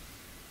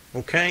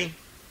 okay?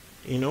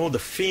 The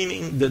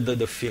feeling,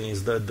 the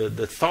feelings,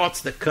 the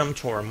thoughts that come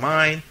to our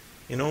mind.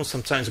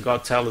 Sometimes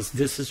God tells us,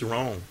 this is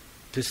wrong.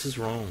 This is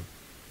wrong.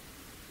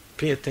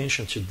 Pay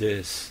attention to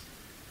this.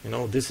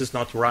 This is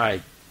not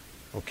right.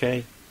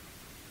 Okay?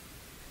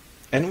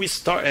 And we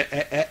start,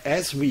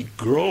 as we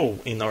grow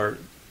in our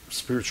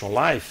spiritual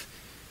life,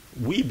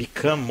 we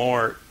become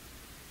more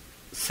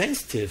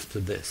sensitive to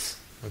this.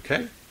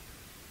 Okay?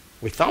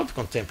 Without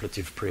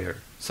contemplative prayer,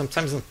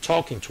 sometimes I'm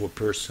talking to a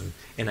person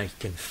and I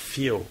can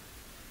feel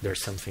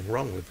there's something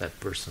wrong with that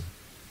person.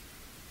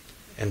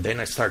 And then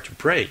I start to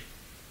pray.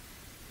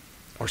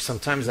 Or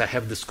sometimes I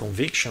have this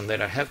conviction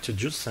that I have to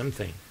do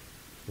something.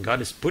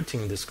 God is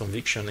putting this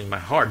conviction in my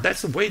heart.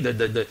 That's the way that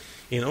the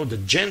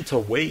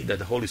gentle way that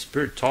the Holy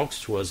Spirit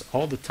talks to us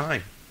all the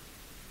time.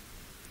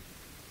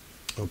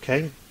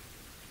 Okay?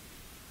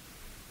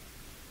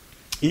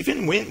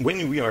 even when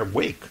we are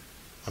awake.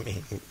 I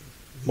mean,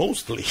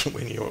 mostly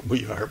when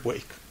we are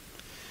awake.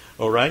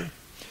 All right?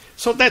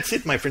 So that's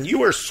it, my friend.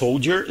 You are a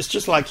soldier. It's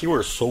just like you are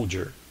a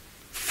soldier.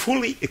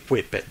 Fully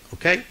equipped,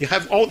 okay? You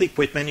have all the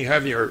equipment. You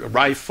have your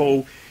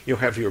rifle. You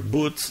have your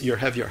boots. You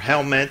have your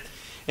helmet.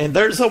 And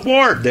there's a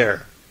war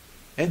there.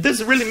 And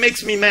this really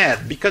makes me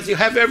mad because you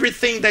have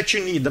everything that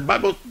you need. The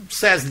Bible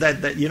says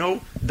that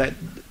that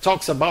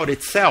talks about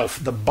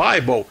itself. The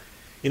Bible,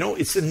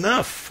 it's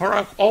enough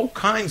for all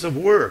kinds of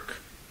work.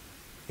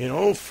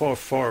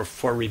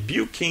 For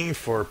rebuking,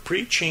 for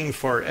preaching,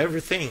 for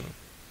everything.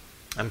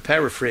 I'm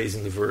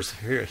paraphrasing the verse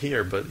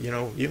here, but you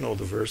know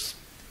the verse.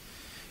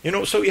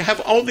 So you have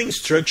all the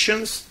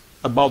instructions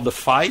about the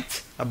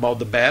fight, about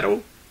the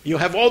battle. You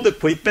have all the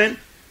equipment,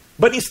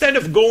 but instead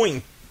of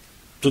going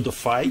to the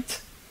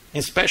fight,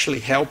 especially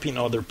helping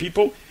other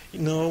people,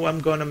 I'm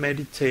gonna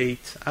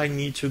meditate. I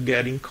need to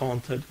get in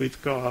contact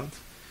with God.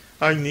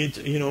 I need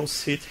to,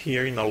 sit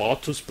here in a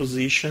lotus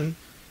position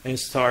and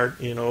start,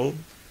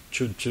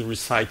 to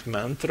recite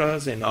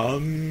mantras and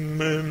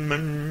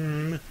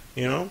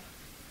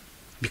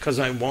because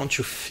I want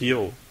to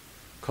feel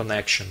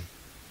connection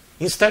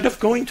instead of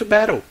going to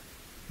battle.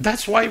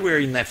 That's why we're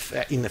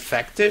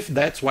ineffective.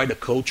 That's why the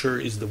culture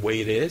is the way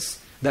it is.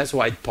 That's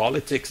why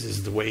politics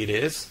is the way it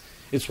is.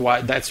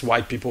 That's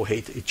why people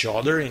hate each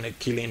other and are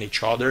killing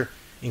each other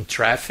in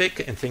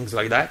traffic and things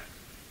like that.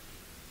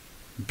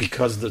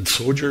 Because the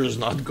soldier is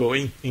not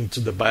going into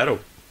the battle.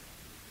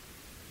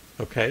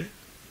 Okay?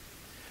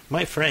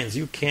 My friends,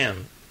 you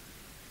can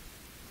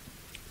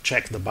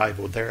check the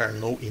Bible. There are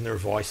no inner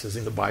voices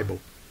in the Bible.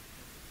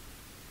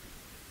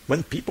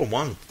 When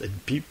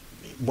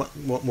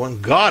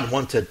when God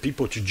wanted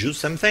people to do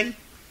something,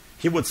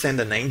 He would send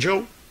an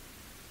angel,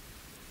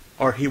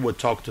 or He would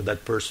talk to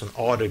that person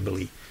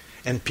audibly,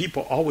 and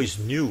people always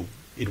knew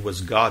it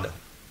was God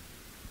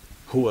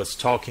who was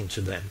talking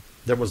to them.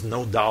 There was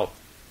no doubt.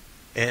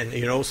 And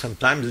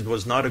sometimes it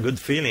was not a good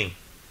feeling.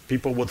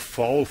 People would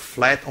fall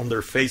flat on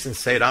their face and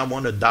say, I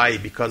want to die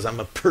because I'm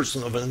a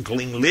person of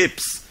unclean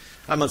lips.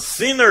 I'm a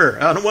sinner.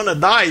 I don't want to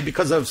die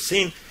because I've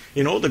seen,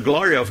 the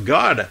glory of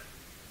God.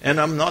 And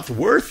I'm not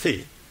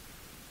worthy.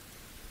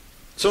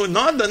 So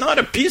not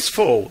a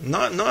peaceful,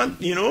 not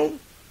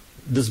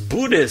this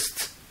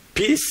Buddhist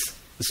peace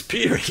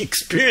spirit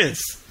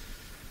experience.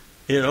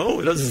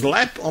 It's a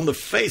slap on the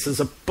face,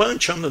 it's a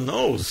punch on the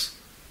nose.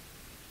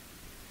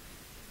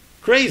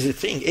 Crazy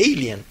thing,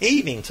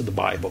 alien to the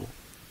Bible.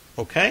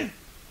 Okay?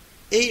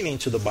 Alien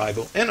to the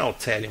Bible. And I'll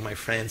tell you, my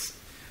friends,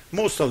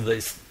 most of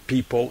these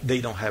people,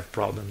 they don't have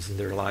problems in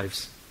their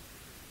lives.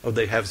 Or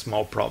they have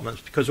small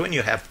problems. Because when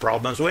you have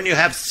problems, when you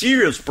have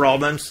serious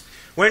problems,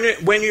 when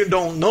you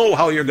don't know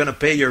how you're going to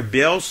pay your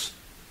bills,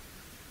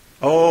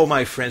 oh,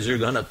 my friends, you're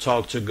going to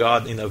talk to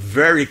God in a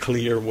very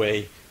clear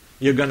way.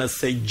 You're going to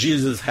say,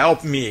 Jesus,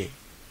 help me.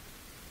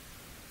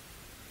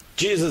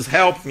 Jesus,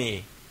 help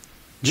me.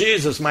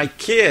 Jesus, my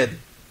kid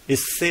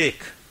is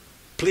sick.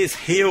 Please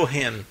heal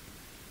him.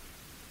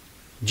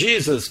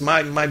 Jesus,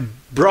 my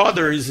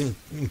brother is in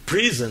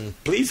prison.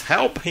 Please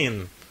help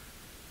him.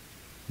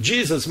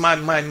 Jesus, my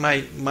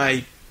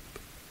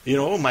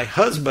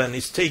husband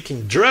is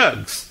taking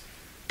drugs.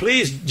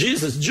 Please,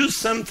 Jesus, do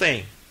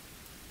something.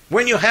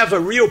 When you have a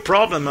real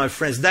problem, my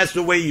friends, that's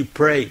the way you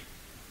pray.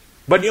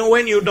 But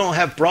when you don't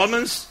have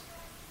problems,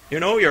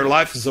 your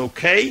life is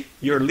okay,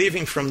 you're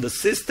living from the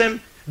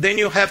system, then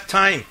you have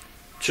time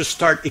to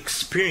start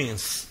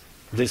experience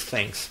these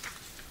things.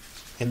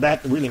 And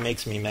that really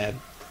makes me mad.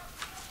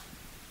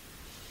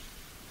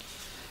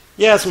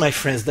 Yes, my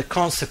friends, the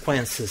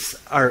consequences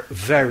are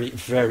very,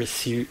 very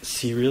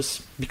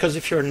serious. Because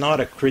if you're not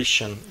a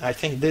Christian, I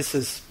think this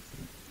is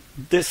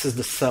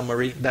the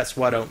summary. That's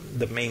what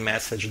the main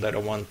message that I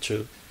want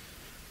to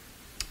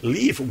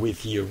leave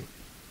with you.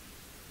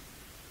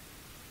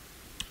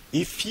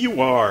 If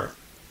you are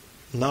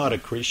not a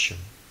Christian,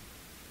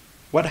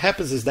 what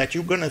happens is that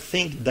you're going to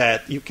think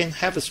that you can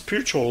have a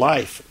spiritual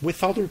life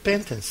without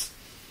repentance.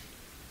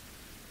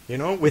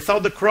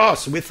 Without the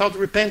cross, without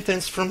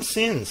repentance from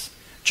sins.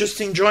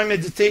 Just enjoy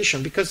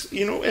meditation because,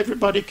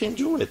 everybody can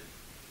do it.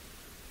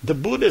 The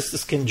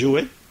Buddhists can do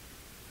it.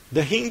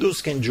 The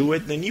Hindus can do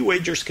it. The New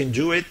Agers can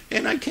do it.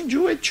 And I can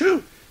do it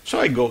too.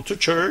 So I go to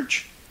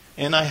church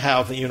and I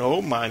have,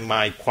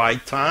 my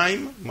quiet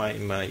time,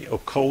 my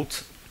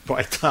occult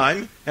quiet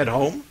time at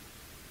home.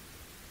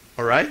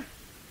 All right?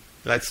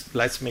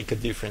 Let's make a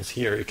difference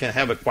here. You can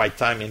have a quiet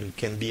time and it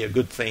can be a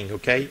good thing,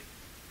 okay?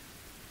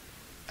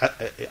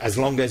 As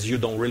long as you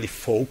don't really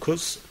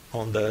focus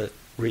on the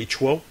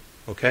ritual,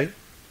 okay?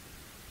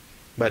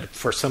 But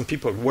for some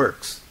people it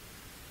works,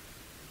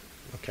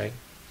 okay?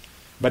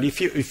 But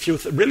if you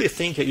really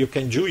think that you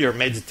can do your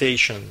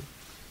meditation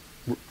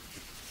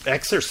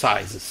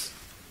exercises,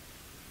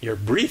 your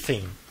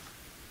breathing,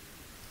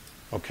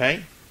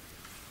 okay?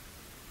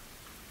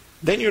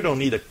 Then you don't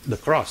need the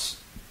cross.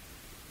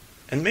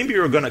 And maybe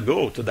you're going to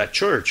go to that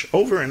church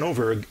over and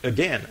over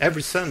again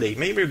every Sunday.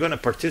 Maybe you're going to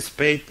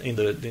participate in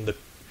the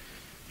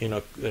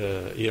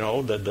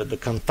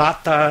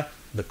cantata,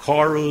 the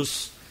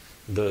chorus,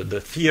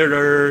 the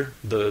theater,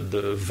 the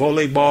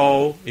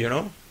volleyball,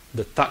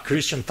 the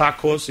Christian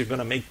tacos. You're going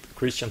to make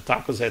Christian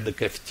tacos at the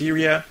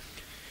cafeteria,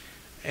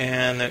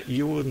 and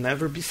you will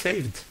never be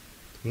saved.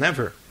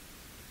 Never.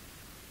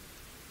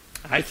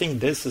 I think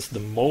this is the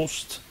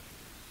most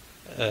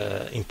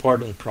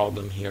important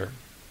problem here.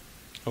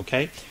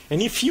 Okay?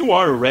 And if you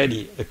are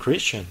already a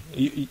Christian,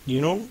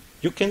 you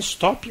can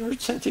stop your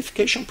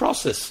sanctification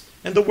process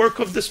and the work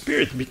of the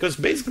Spirit, because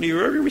basically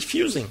you're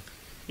refusing.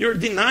 You're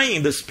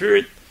denying the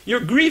Spirit. You're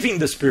grieving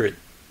the Spirit.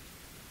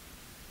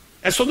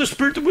 And so the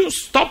Spirit will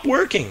stop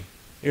working.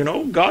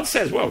 God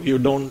says, well, you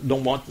don't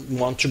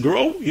want to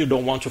grow. You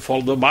don't want to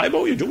follow the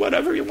Bible. You do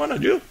whatever you want to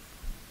do.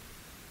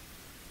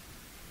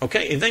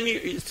 Okay? And then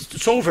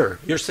it's over.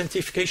 Your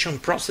sanctification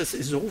process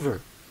is over.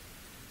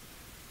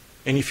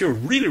 And if you're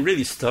really,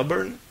 really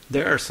stubborn,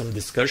 there are some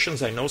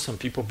discussions. I know some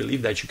people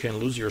believe that you can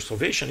lose your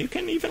salvation. You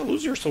can even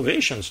lose your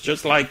salvations,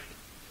 just like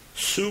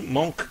Sue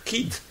Monk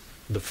Kidd,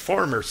 the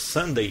former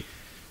Sunday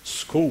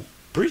school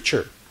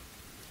preacher.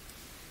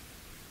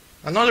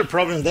 Another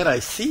problem that I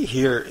see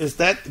here is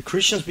that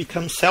Christians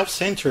become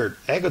self-centered,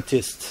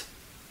 egotists.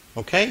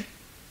 Okay?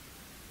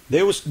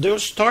 They'll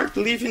start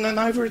living in an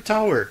ivory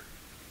tower.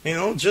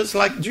 Just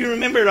like, do you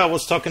remember I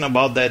was talking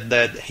about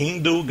that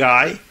Hindu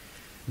guy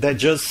that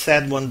just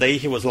said one day,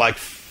 he was like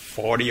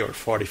 40 or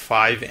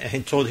 45, and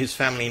he told his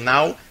family,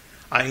 now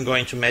I'm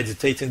going to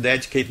meditate and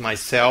dedicate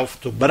myself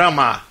to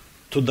Brahma,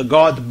 to the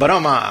god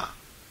Brahma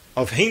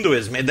of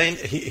Hinduism. And then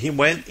he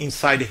went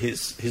inside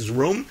his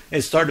room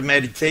and started to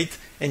meditate,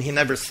 and he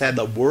never said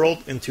a word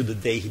until the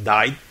day he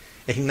died.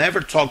 And he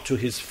never talked to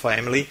his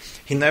family.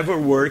 He never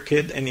worked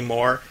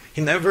anymore.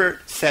 He never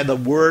said a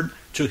word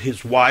to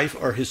his wife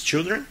or his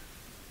children,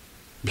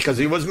 because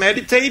he was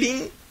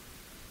meditating.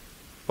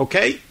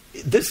 Okay?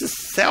 This is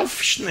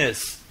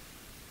selfishness.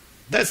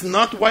 That's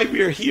not why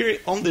we are here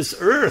on this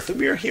earth.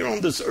 We are here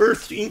on this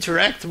earth to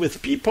interact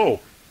with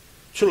people,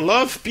 to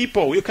love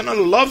people. You cannot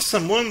love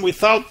someone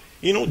without,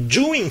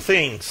 doing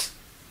things.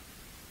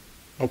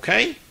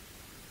 Okay?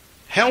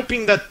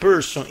 Helping that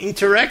person,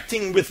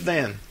 interacting with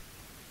them.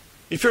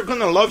 If you're going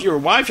to love your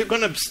wife, you're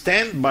going to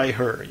stand by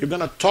her. You're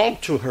going to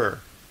talk to her.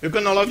 You're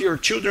going to love your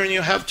children,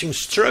 you have to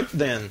instruct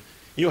them.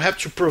 You have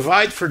to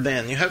provide for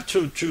them. You have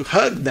to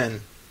hug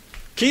them,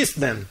 kiss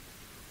them.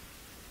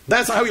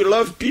 That's how you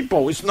love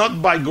people. It's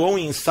not by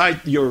going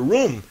inside your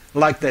room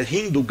like that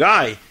Hindu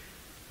guy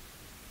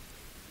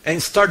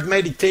and start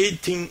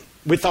meditating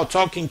without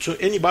talking to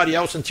anybody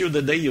else until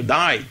the day you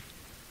die.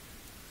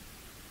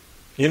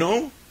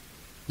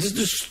 This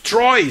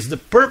destroys the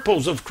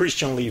purpose of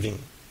Christian living.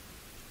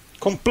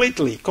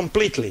 Completely.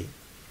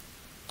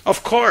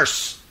 Of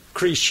course,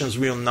 Christians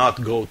will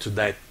not go to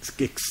that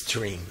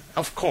extreme.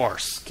 Of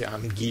course,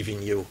 I'm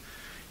giving you,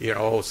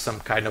 some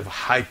kind of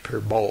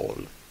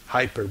hyperbole.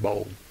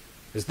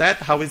 Is that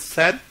how it's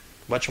said?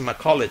 What you might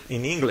call it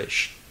in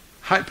English?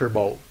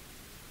 Hyperbole.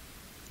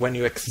 When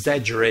you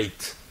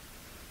exaggerate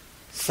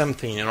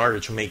something in order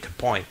to make a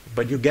point.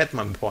 But you get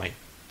my point.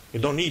 You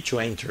don't need to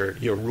enter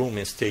your room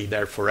and stay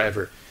there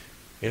forever.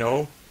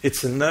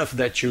 It's enough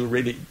that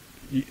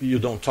you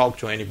don't talk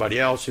to anybody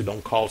else. You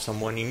don't call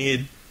someone in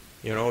need.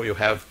 You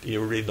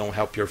really don't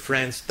help your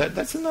friends.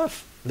 That's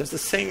enough. That's the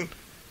same,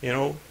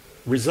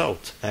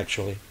 result,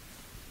 actually.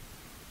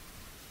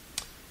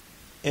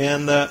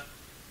 And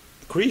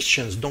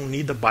Christians don't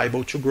need the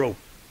Bible to grow.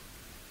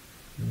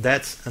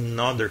 That's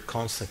another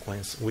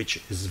consequence,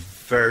 which is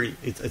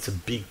it's a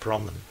big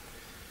problem.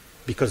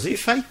 Because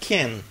if I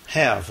can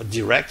have a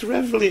direct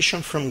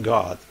revelation from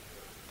God,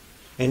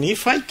 and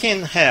if I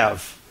can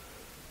have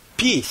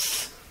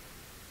peace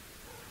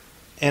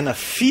and a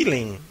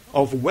feeling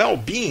of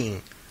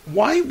well-being,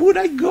 why would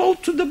I go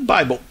to the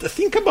Bible?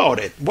 Think about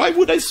it. Why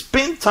would I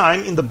spend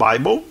time in the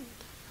Bible,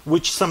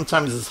 which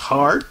sometimes is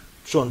hard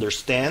to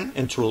understand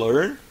and to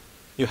learn?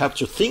 You have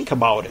to think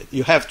about it.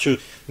 You have to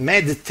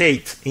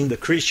meditate in the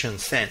Christian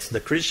sense.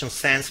 The Christian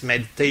sense,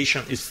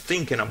 meditation is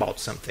thinking about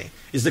something.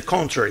 It's the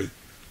contrary.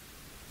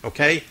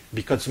 Okay?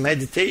 Because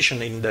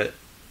meditation in the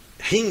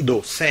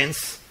Hindu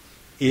sense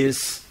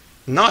is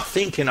not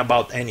thinking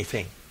about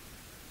anything.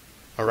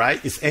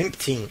 Alright? It's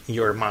emptying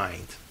your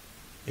mind.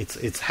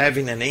 It's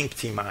having an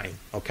empty mind.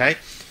 Okay?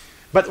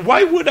 But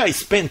why would I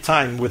spend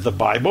time with the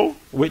Bible,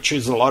 which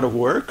is a lot of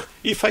work,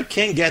 if I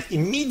can get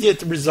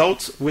immediate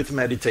results with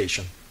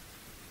meditation?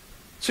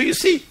 So you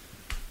see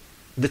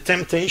the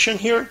temptation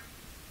here.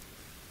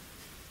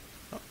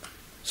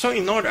 So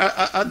in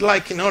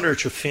order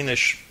to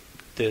finish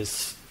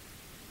this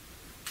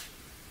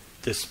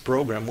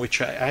program,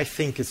 which I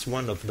think is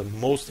one of the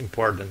most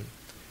important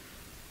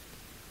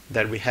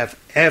that we have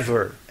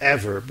ever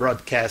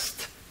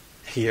broadcast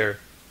here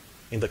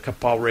in the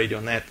Kapal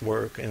Radio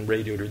Network and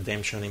Radio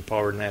Redemption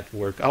Empower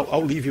Network,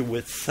 I'll leave you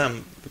with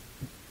some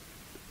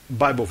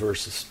Bible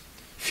verses.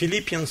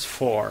 Philippians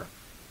 4,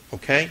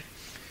 okay?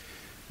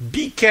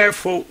 Be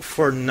careful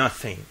for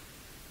nothing,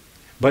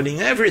 but in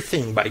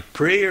everything by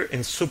prayer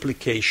and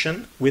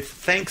supplication with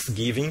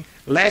thanksgiving,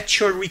 let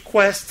your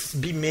requests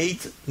be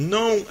made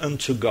known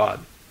unto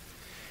God.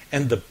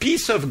 And the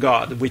peace of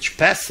God, which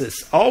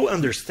passes all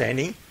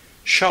understanding,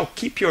 shall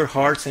keep your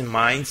hearts and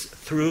minds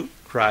through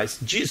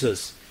Christ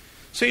Jesus.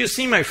 So you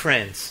see, my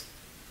friends,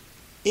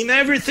 in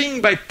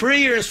everything by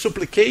prayer and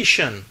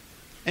supplication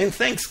and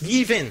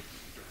thanksgiving,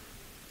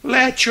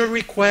 let your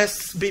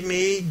requests be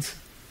made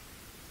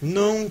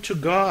known to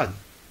God.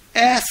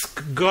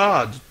 Ask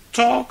God.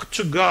 Talk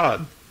to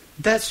God.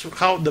 That's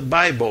how the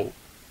Bible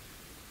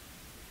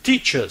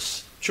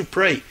teaches to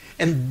pray.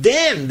 And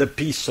then the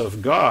peace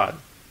of God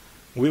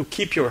will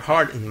keep your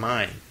heart and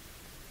mind.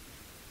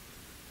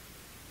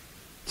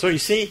 So you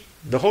see,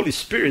 the Holy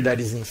Spirit that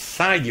is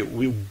inside you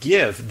will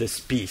give this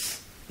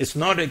peace. It's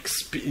not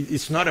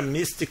a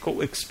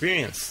mystical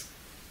experience.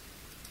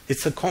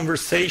 It's a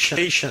conversation.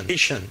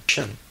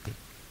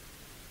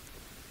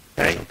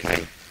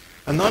 Okay.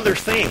 Another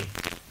thing,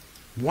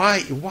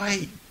 why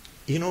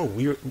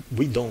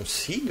we don't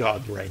see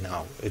God right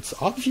now? It's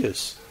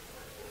obvious.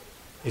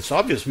 It's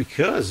obvious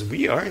because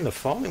we are in the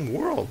fallen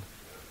world.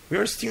 We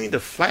are still in the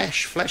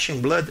flesh. Flesh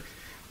and blood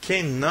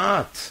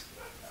cannot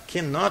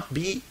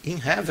be in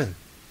heaven.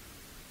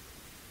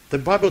 The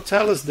Bible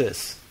tells us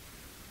this.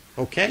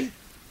 Okay?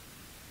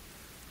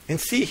 And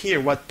see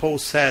here what Paul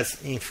says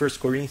in 1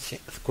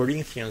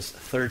 Corinthians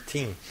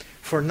 13.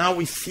 For now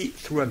we see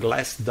through a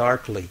glass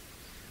darkly,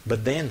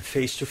 but then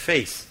face to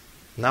face.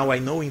 Now I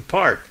know in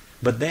part,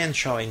 but then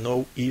shall I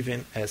know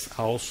even as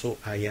also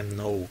I am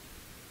known.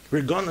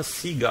 We're going to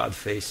see God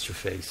face to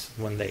face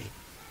one day.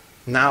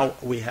 Now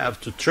we have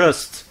to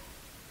trust.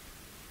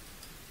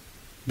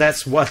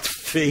 That's what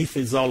faith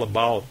is all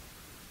about.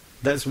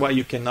 That's why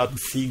you cannot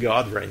see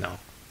God right now.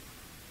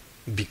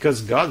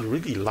 Because God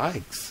really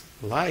likes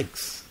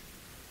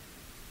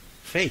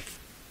faith.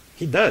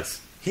 He does.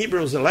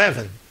 Hebrews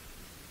 11.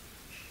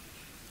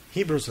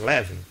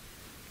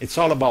 It's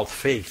all about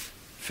faith.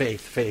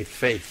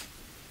 Faith.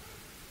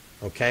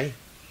 Okay?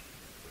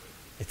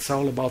 It's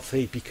all about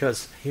faith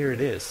because here it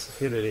is.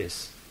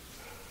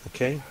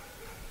 Okay?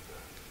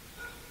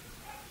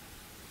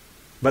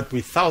 But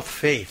without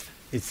faith,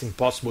 it's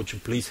impossible to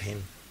please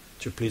Him,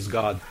 to please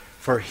God.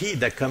 For he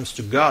that comes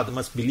to God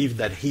must believe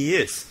that He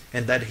is,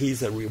 and that He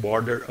is a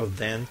rewarder of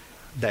them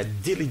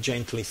that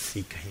diligently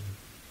seek Him.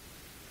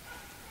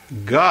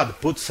 God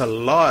puts a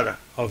lot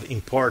of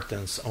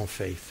importance on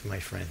faith, my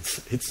friends.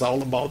 It's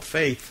all about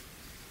faith.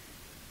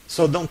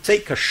 So don't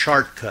take a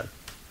shortcut.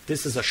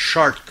 This is a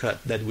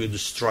shortcut that will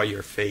destroy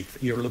your faith.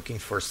 You're looking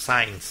for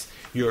signs.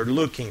 You're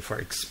looking for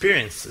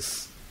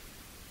experiences.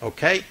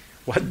 Okay?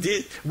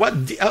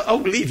 I'll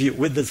leave you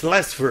with this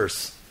last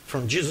verse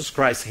from Jesus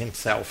Christ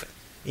Himself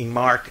in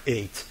Mark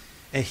 8.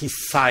 And He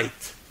sighed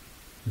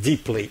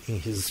deeply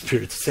in His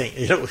spirit, saying,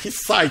 He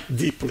sighed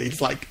deeply.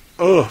 It's like,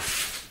 I'm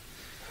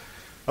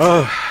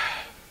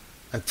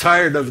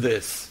tired of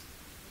this.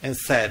 And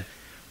said,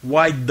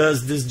 why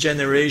does this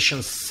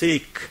generation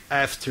seek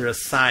after a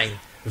sign?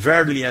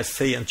 Verily I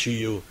say unto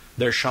you,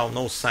 there shall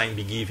no sign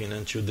be given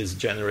unto this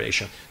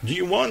generation. Do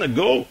you want to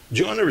go?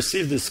 Do you want to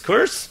receive this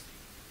curse?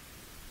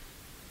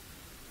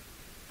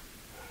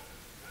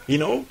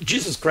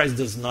 Jesus Christ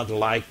does not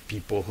like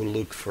people who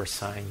look for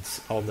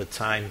signs all the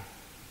time.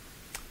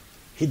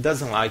 He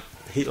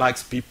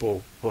likes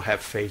people who have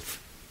faith.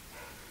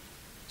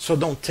 So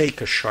don't take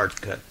a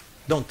shortcut.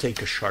 Don't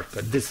take a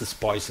shortcut. This is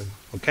poison.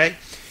 Okay?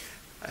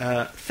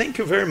 Thank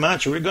you very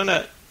much. We're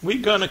gonna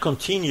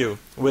continue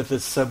with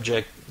this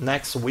subject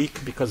next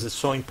week because it's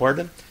so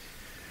important.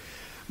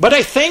 But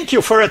I thank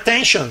you for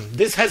attention.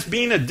 This has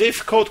been a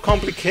difficult,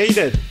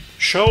 complicated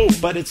show,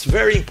 but it's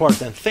very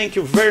important. Thank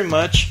you very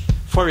much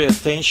for your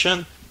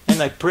attention,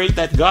 and I pray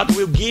that God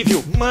will give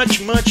you much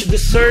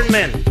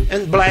discernment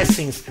and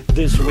blessings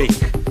this week.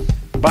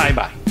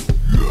 Bye-bye.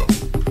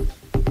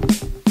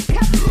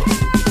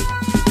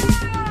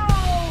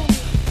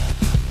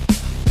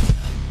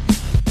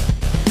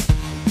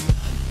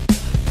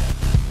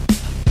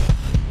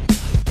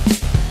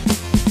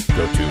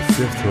 Go to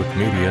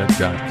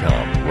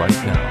fifthhookmedia.com right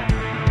now.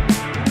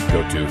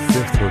 Go to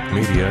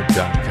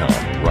fifthhookmedia.com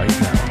right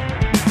now.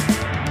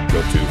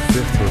 Go to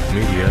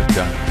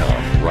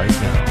fifthhookmedia.com right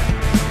now.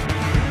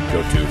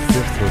 Go to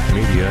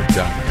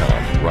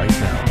fifthhookmedia.com right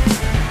now.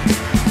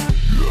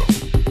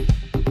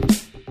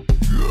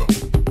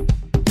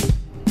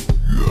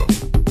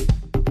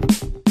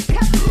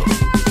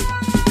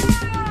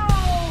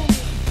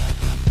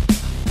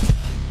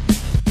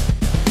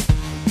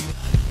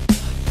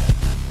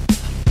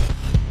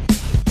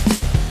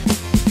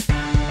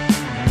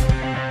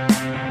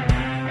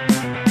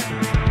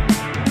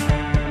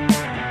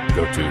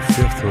 Go to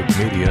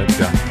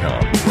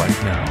fifthhookmedia.com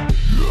right now.